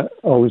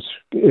I was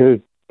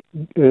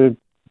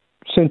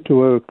sent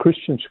to a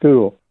Christian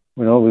school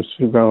when I was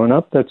growing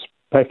up. That's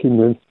back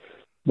mainly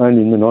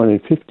in the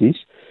 1950s.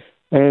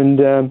 And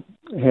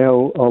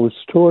how I was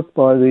taught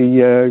by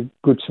the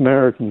Good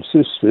Samaritan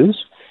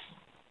sisters,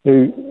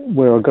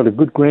 where I got a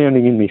good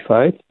grounding in my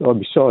faith,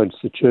 besides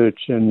the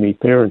church and my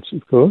parents,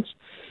 of course.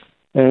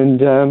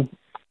 And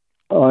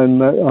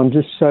I'm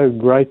just so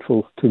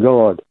grateful to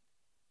God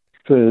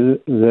for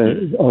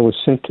I was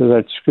sent to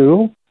that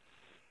school,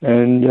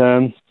 and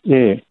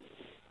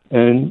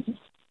and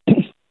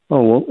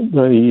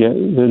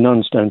the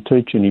nuns don't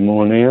teach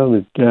anymore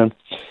now.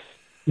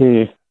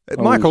 But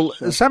Michael,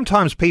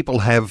 sometimes people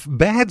have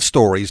bad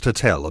stories to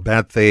tell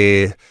about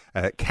their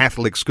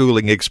Catholic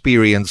schooling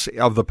experience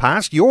of the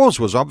past. Yours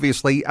was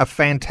obviously a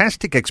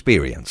fantastic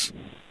experience.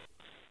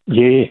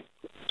 Yeah.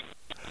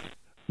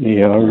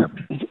 Yeah,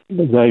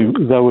 they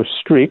were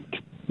strict,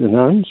 the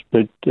nuns,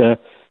 but they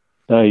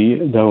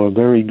were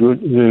very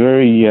good. They're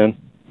very,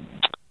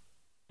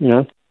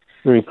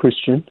 very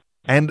Christian.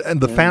 And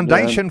the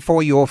foundation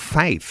for your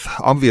faith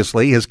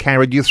obviously has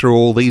carried you through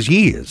all these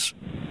years.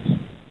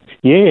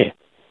 Yeah,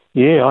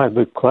 I have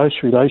a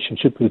close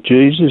relationship with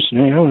Jesus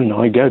now, and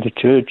I go to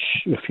church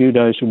a few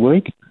days a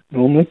week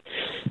normally,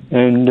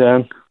 and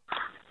I'm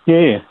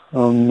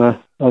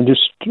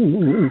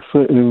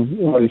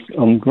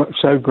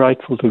so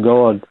grateful to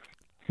God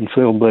and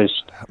feel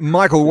blessed.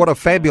 Michael, what a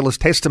fabulous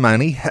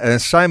testimony.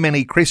 So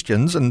many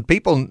Christians and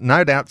people,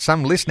 no doubt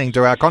some listening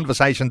to our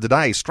conversation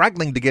today,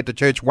 struggling to get to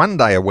church one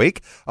day a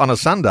week on a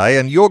Sunday,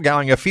 and you're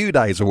going a few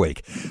days a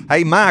week.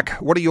 Hey, Mark,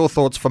 what are your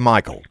thoughts for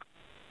Michael?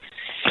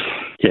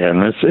 Yeah,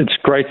 and it's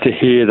great to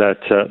hear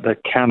that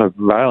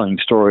countervailing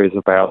stories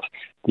about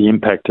the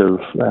impact of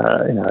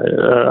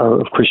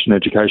Christian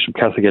education,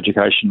 Catholic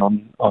education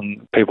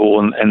on people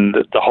and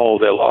the whole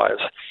of their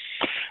lives.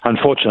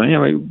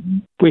 Unfortunately,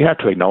 we have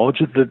to acknowledge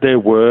that there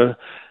was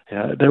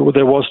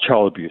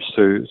child abuse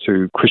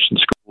through Christian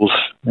schools,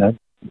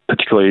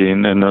 particularly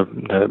in the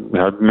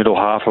middle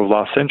half of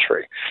last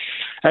century,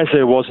 as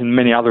there was in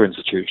many other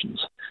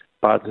institutions.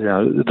 But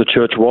the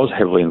church was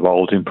heavily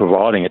involved in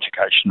providing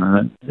education,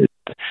 and it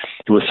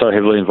was so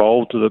heavily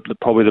involved that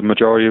probably the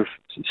majority of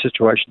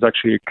situations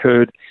actually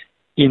occurred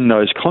in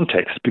those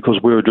contexts because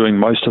we were doing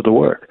most of the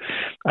work.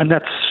 And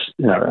that's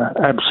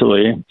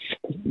absolutely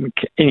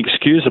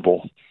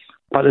inexcusable.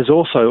 But there's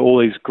also all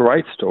these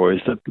great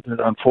stories that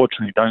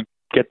unfortunately don't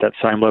get that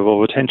same level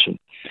of attention.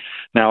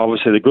 Now,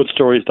 obviously, the good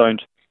stories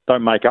don't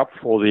make up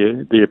for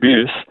the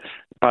abuse,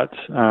 but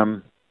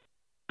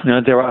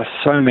there are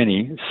so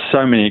many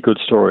good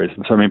stories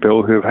and so many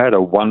people who have had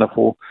a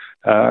wonderful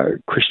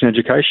Christian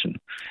education.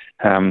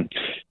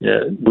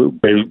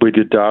 We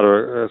did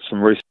data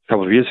some research a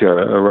couple of years ago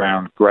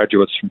around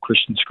graduates from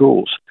Christian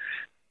schools.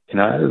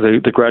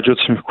 The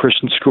graduates from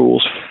Christian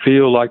schools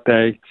feel like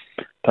they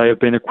have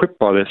been equipped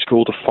by their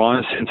school to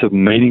find a sense of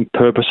meaning,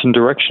 purpose, and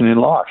direction in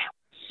life.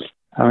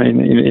 I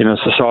mean, in a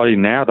society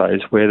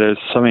nowadays where there's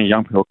so many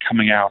young people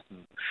coming out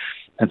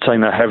and saying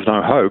they have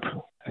no hope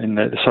and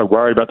they're so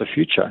worried about the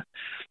future,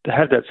 to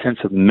have that sense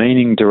of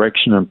meaning,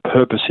 direction, and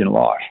purpose in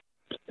life,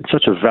 it's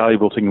such a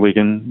valuable thing we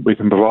can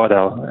provide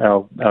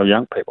our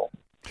young people.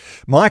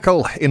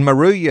 Michael in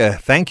Moruya,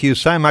 thank you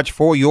so much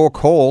for your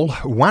call.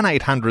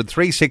 1800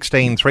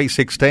 316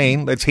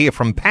 316. Let's hear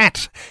from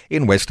Pat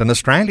in Western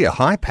Australia.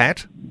 Hi,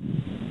 Pat.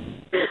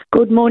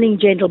 Good morning,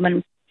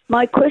 gentlemen.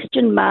 My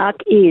question, Mark,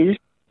 is,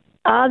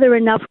 are there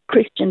enough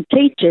Christian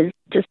teachers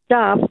to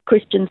staff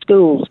Christian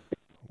schools?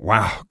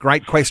 Wow,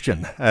 great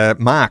question.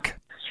 Mark.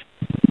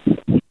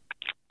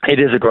 It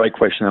is a great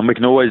question, and we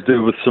can always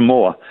do with some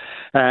more.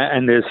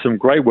 And there's some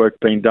great work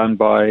being done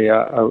by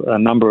a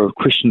number of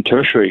Christian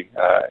tertiary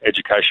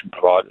education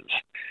providers.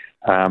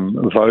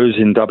 VOS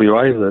in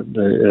WA,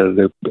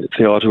 the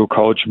Theological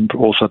College,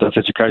 also does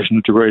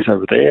education degrees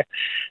over there.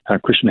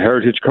 Christian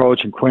Heritage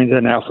College in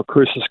Queensland, Alpha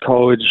Crucis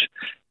College,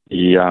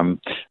 the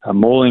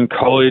Morling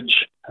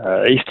College,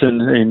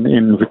 Eastern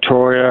in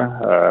Victoria,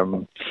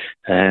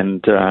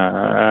 and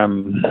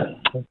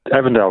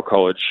Avondale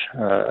College,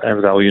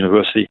 Avondale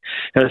University.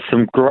 There's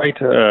some great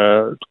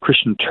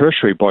Christian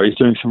tertiary bodies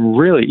doing some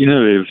really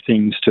innovative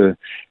things to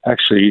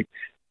actually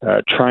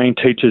train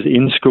teachers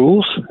in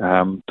schools,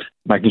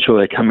 making sure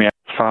they're coming out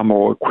far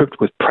more equipped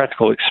with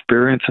practical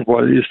experience of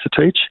what it is to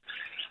teach.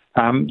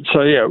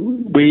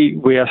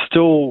 We are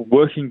still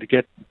working to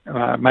get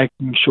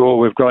making sure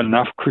we've got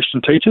enough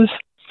Christian teachers.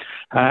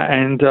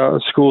 And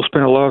schools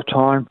spend a lot of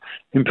time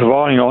in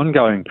providing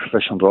ongoing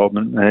professional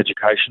development and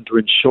education to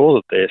ensure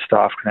that their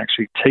staff can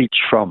actually teach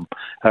from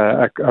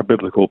a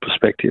biblical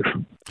perspective.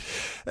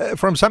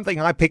 From something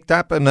I picked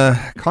up in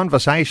a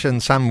conversation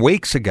some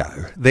weeks ago,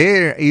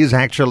 there is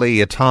actually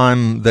a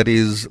time that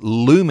is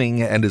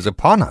looming and is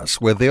upon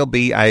us where there'll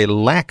be a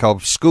lack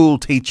of school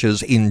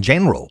teachers in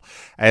general.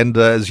 And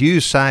as you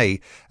say,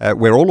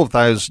 where all of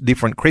those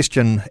different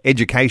Christian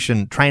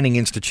education training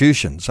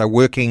institutions are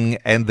working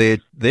and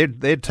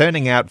they're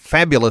turning out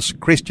fabulous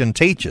Christian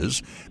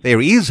teachers,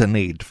 there is a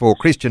need for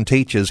Christian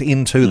teachers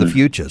into the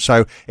future.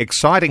 So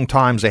exciting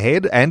times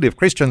ahead. And if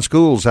Christian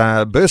schools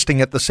are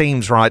bursting at the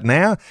seams right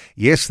now,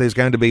 yes, there's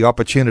going to be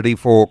opportunity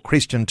for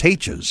Christian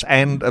teachers.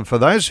 And for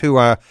those who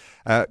are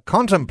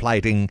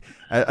contemplating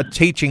a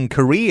teaching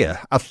career,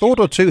 a thought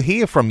or two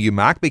here from you,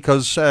 Mark,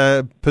 because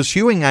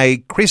pursuing a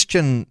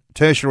Christian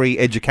tertiary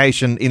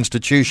education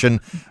institution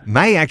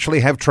may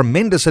actually have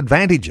tremendous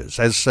advantages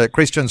as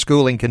Christian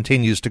schooling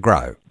continues to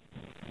grow.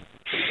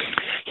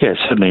 Yes,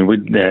 certainly.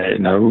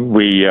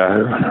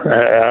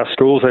 Our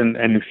schools and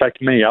in fact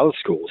many other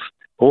schools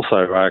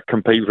also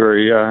compete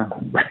very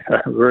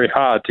very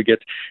hard to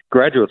get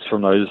graduates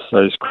from those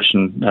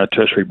Christian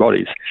tertiary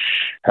bodies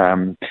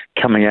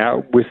coming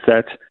out with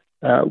that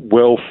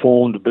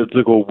well-formed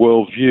biblical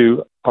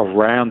worldview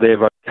around their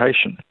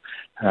vocation,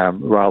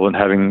 rather than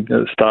having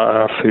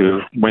staff who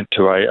went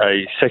to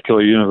a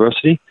secular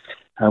university,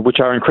 which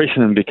are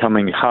increasingly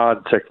becoming hard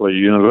secular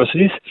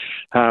universities,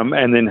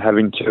 and then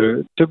having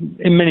to,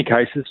 in many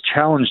cases,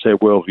 challenge their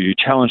worldview,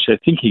 challenge their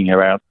thinking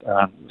about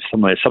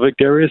some of their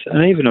subject areas,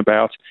 and even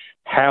about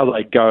how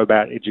they go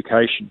about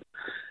education.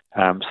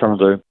 Some of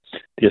the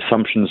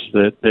assumptions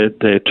that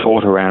they're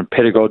taught around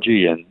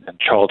pedagogy and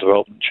child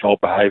development, child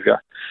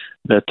behaviour,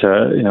 that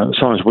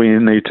sometimes we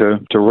need to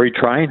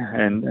retrain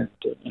and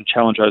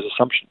challenge those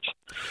assumptions.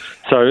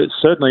 So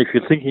certainly, if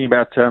you're thinking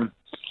about going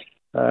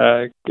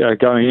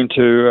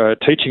into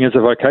teaching as a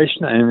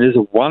vocation, and it is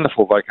a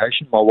wonderful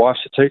vocation. My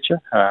wife's a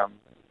teacher,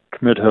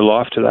 committed her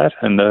life to that,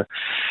 and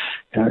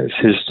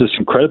she's just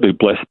incredibly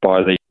blessed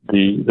by the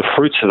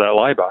fruits of that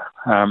labour.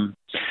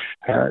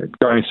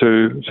 Going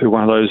through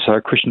one of those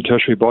Christian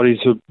tertiary bodies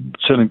would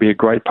certainly be a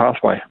great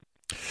pathway.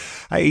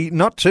 Hey,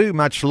 not too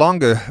much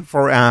longer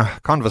for our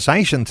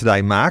conversation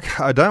today, Mark.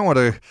 I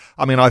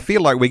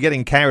feel like we're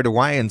getting carried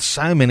away in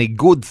so many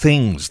good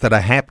things that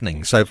are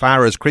happening so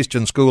far as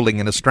Christian schooling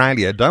in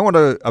Australia. Don't want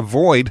to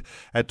avoid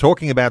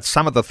talking about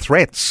some of the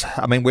threats.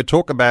 I mean, we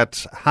talk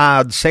about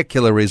hard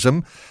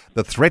secularism,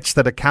 the threats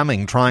that are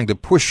coming, trying to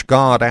push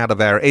God out of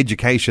our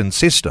education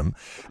system.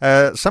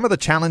 Some of the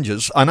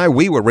challenges. I know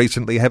we were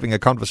recently having a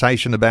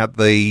conversation about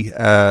the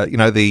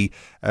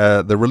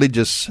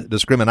religious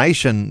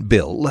discrimination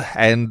bill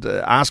and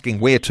asking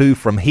where to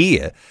from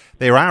here.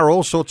 There are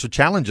all sorts of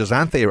challenges,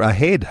 aren't there,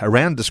 ahead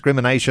around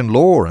discrimination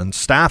law and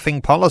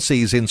staffing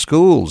policies in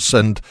schools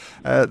and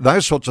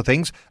those sorts of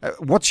things.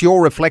 What's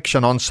your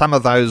reflection on some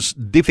of those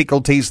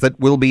difficulties that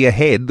will be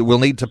ahead that we'll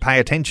need to pay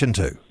attention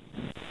to?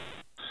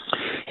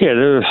 Yeah,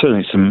 there are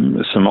certainly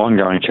some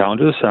ongoing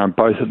challenges,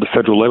 both at the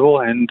federal level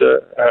and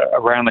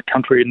around the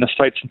country in the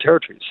states and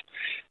territories.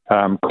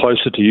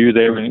 Closer to you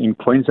there in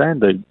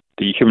Queensland, the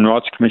Human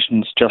Rights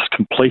Commission's just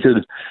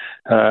completed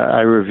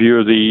a review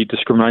of the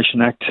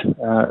Discrimination Act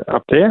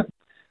up there.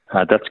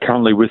 That's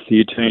currently with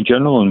the Attorney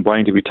General and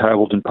waiting to be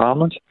tabled in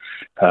Parliament.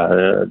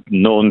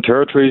 Northern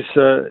Territories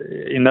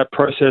in that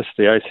process,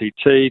 the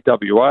ACT,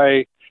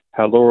 WA,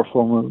 our law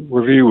reform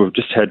review. We've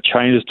just had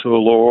changes to the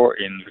law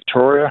in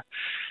Victoria.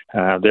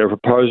 There are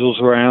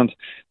proposals around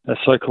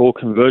so-called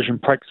conversion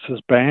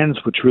practices bans,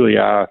 which really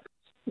are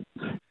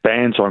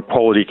bans on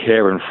quality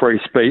care and free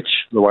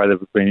speech, the way they've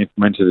been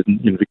implemented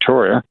in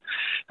Victoria.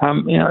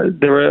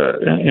 There are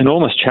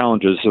enormous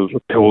challenges of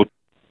people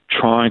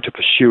trying to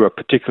pursue a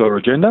particular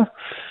agenda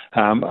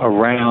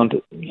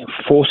around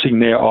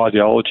forcing their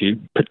ideology,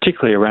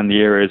 particularly around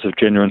the areas of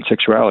gender and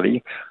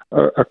sexuality,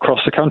 across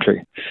the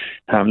country.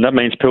 That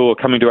means people are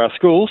coming to our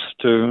schools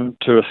to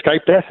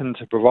escape that and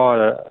to provide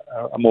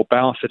a more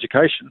balanced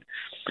education.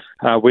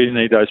 We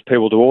need those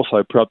people to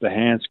also put up their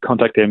hands,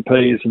 contact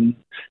MPs and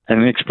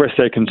express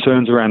their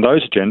concerns around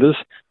those agendas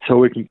so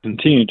we can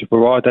continue to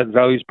provide that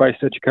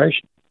values-based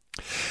education.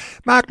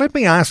 Mark, let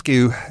me ask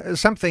you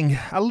something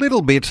a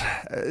little bit,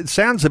 it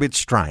sounds a bit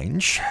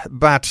strange,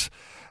 but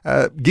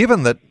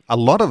given that a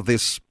lot of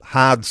this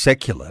hard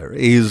secular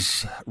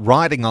is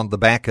riding on the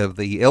back of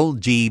the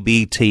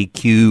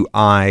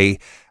LGBTQI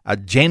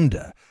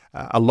agenda,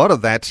 a lot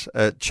of that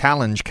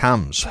challenge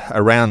comes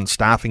around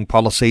staffing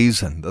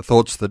policies and the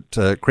thoughts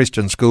that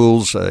Christian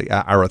schools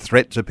are a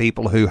threat to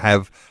people who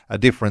have a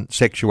different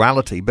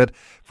sexuality. But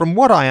from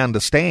what I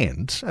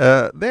understand,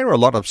 there are a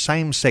lot of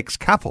same-sex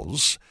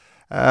couples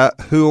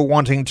who are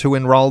wanting to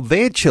enrol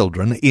their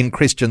children in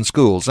Christian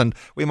schools. And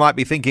we might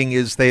be thinking,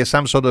 is there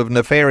some sort of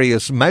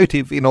nefarious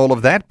motive in all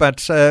of that?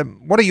 But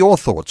what are your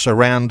thoughts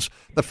around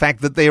the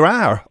fact that there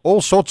are all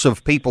sorts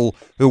of people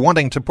who are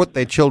wanting to put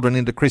their children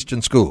into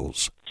Christian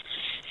schools?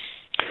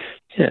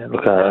 Yeah,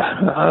 look,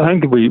 I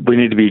think we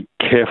need to be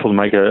careful to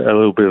make a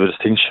little bit of a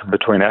distinction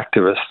between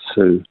activists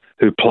who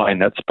play in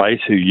that space,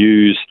 who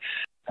use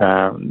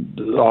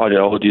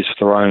ideologies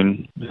for their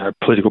own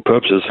political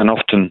purposes, and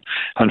often,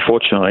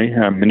 unfortunately,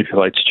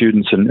 manipulate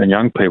students and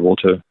young people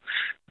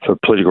for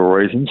political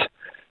reasons.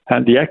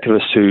 And the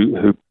activists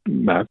who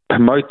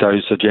promote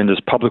those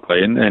agendas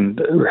publicly and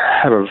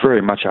have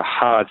very much a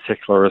hard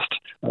secularist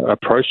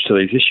approach to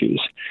these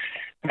issues.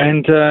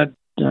 And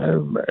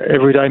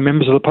everyday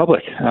members of the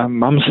public,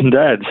 mums and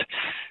dads,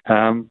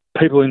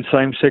 people in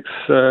same-sex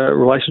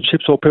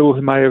relationships, or people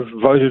who may have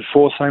voted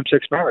for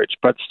same-sex marriage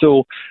but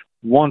still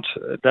want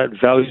that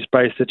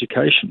values-based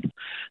education.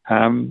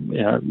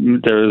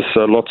 There is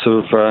lots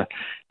of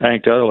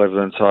anecdotal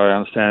evidence, I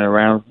understand,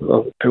 around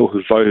people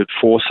who voted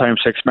for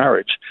same-sex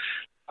marriage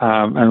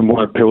and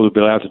want people to be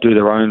allowed to do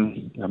their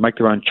own, make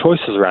their own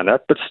choices around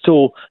that, but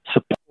still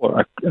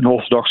support an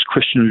orthodox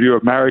Christian view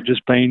of marriage as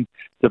being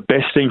the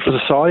best thing for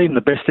society and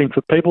the best thing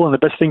for people and the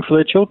best thing for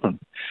their children.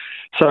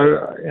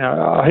 So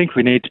I think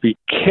we need to be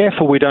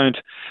careful we don't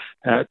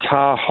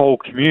tar whole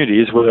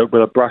communities with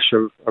a brush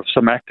of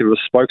some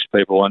activist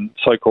spokespeople and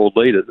so-called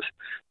leaders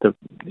that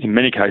in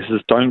many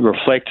cases don't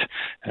reflect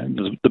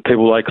the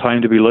people they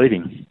claim to be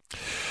leading.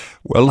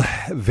 Well,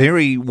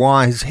 very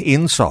wise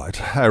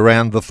insight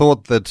around the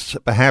thought that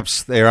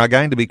perhaps there are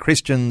going to be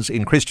Christians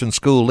in Christian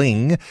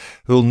schooling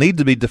who'll need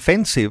to be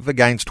defensive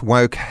against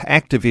woke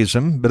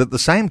activism, but at the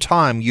same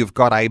time you've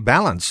got a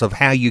balance of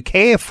how you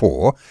care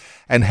for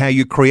and how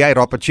you create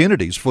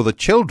opportunities for the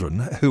children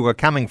who are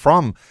coming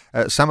from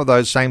some of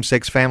those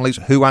same-sex families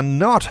who are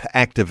not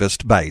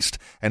activist-based,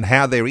 and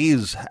how there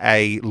is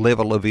a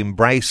level of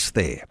embrace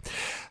there.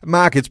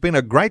 Mark, it's been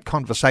a great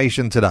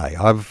conversation today.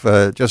 I've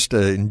just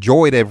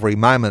enjoyed every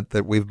moment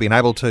that we've been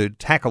able to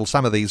tackle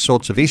some of these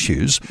sorts of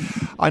issues.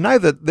 I know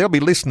that there'll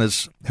be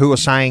listeners who are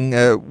saying,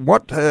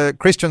 what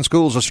Christian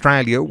Schools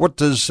Australia, what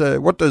does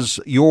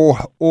your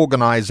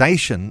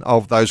organisation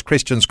of those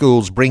Christian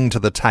schools bring to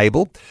the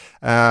table?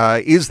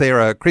 Is there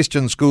a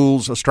Christian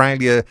Schools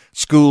Australia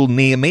school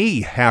near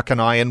me? How can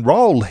I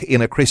enrol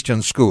in a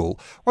Christian school?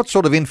 What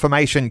sort of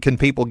information can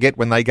people get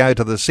when they go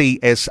to the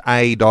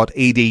csa.edu.au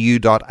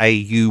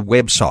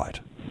website?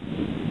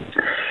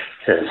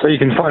 Yeah, so you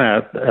can find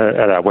out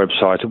at our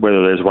website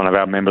whether there's one of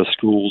our member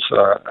schools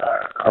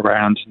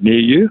around near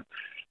you.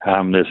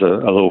 There's a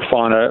little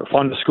find a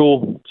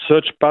school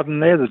search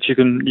button there that you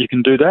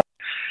can do that.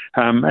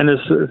 And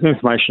there's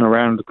information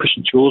around the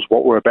Christian schools,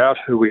 what we're about,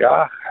 who we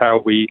are, how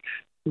we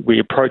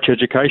approach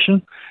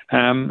education,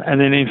 and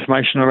then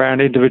information around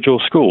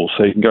individual schools.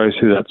 So you can go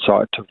through that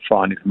site to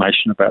find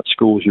information about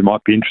schools you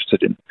might be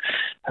interested in.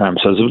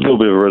 So there's a little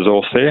bit of a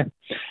resource there.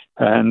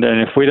 And then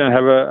if we don't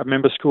have a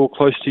member school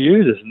close to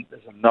you, there's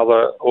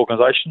another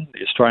organisation,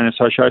 the Australian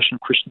Association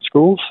of Christian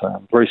Schools,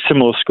 very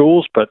similar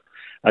schools but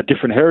a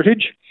different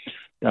heritage,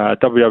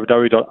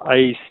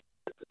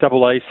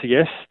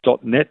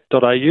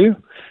 www.aacs.net.au,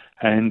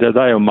 and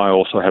they may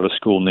also have a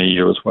school near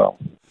you as well.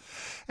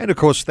 And of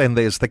course, then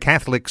there's the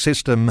Catholic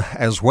system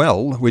as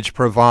well, which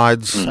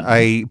provides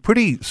a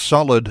pretty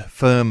solid,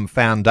 firm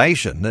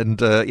foundation. And,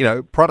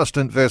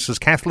 Protestant versus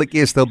Catholic,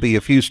 yes, there'll be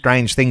a few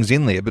strange things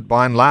in there, but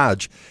by and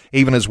large,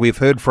 even as we've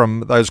heard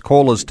from those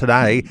callers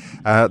today,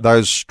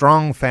 those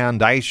strong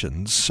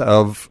foundations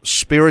of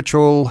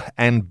spiritual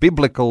and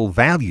biblical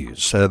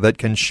values that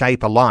can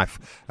shape a life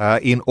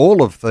in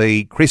all of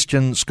the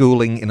Christian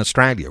schooling in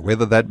Australia,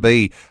 whether that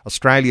be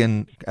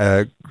Australian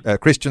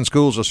Christian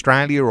Schools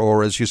Australia,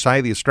 or, as you say,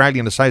 the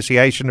Australian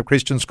Association of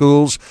Christian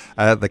Schools,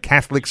 the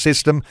Catholic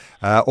system,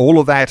 all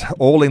of that,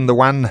 all in the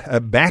one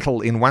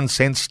battle, in one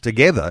sense,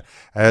 together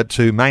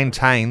to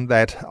maintain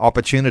that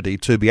opportunity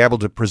to be able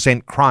to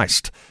present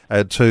Christ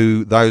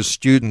to those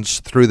students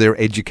through their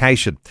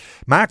education.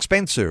 Mark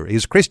Spencer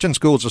is Christian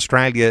Schools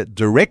Australia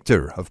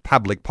Director of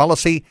Public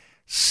Policy,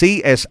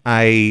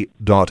 csa.edu.au.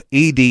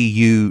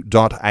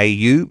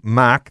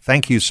 Mark,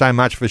 thank you so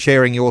much for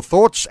sharing your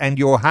thoughts and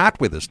your heart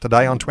with us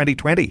today on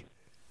 2020.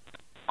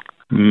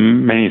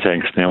 Many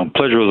thanks, Neil.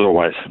 Pleasure as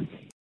always.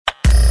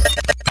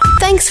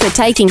 Thanks for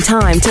taking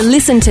time to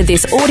listen to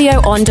this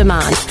audio on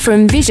demand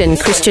from Vision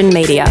Christian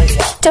Media.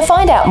 To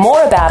find out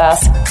more about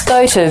us,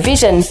 go to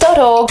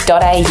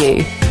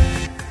vision.org.au.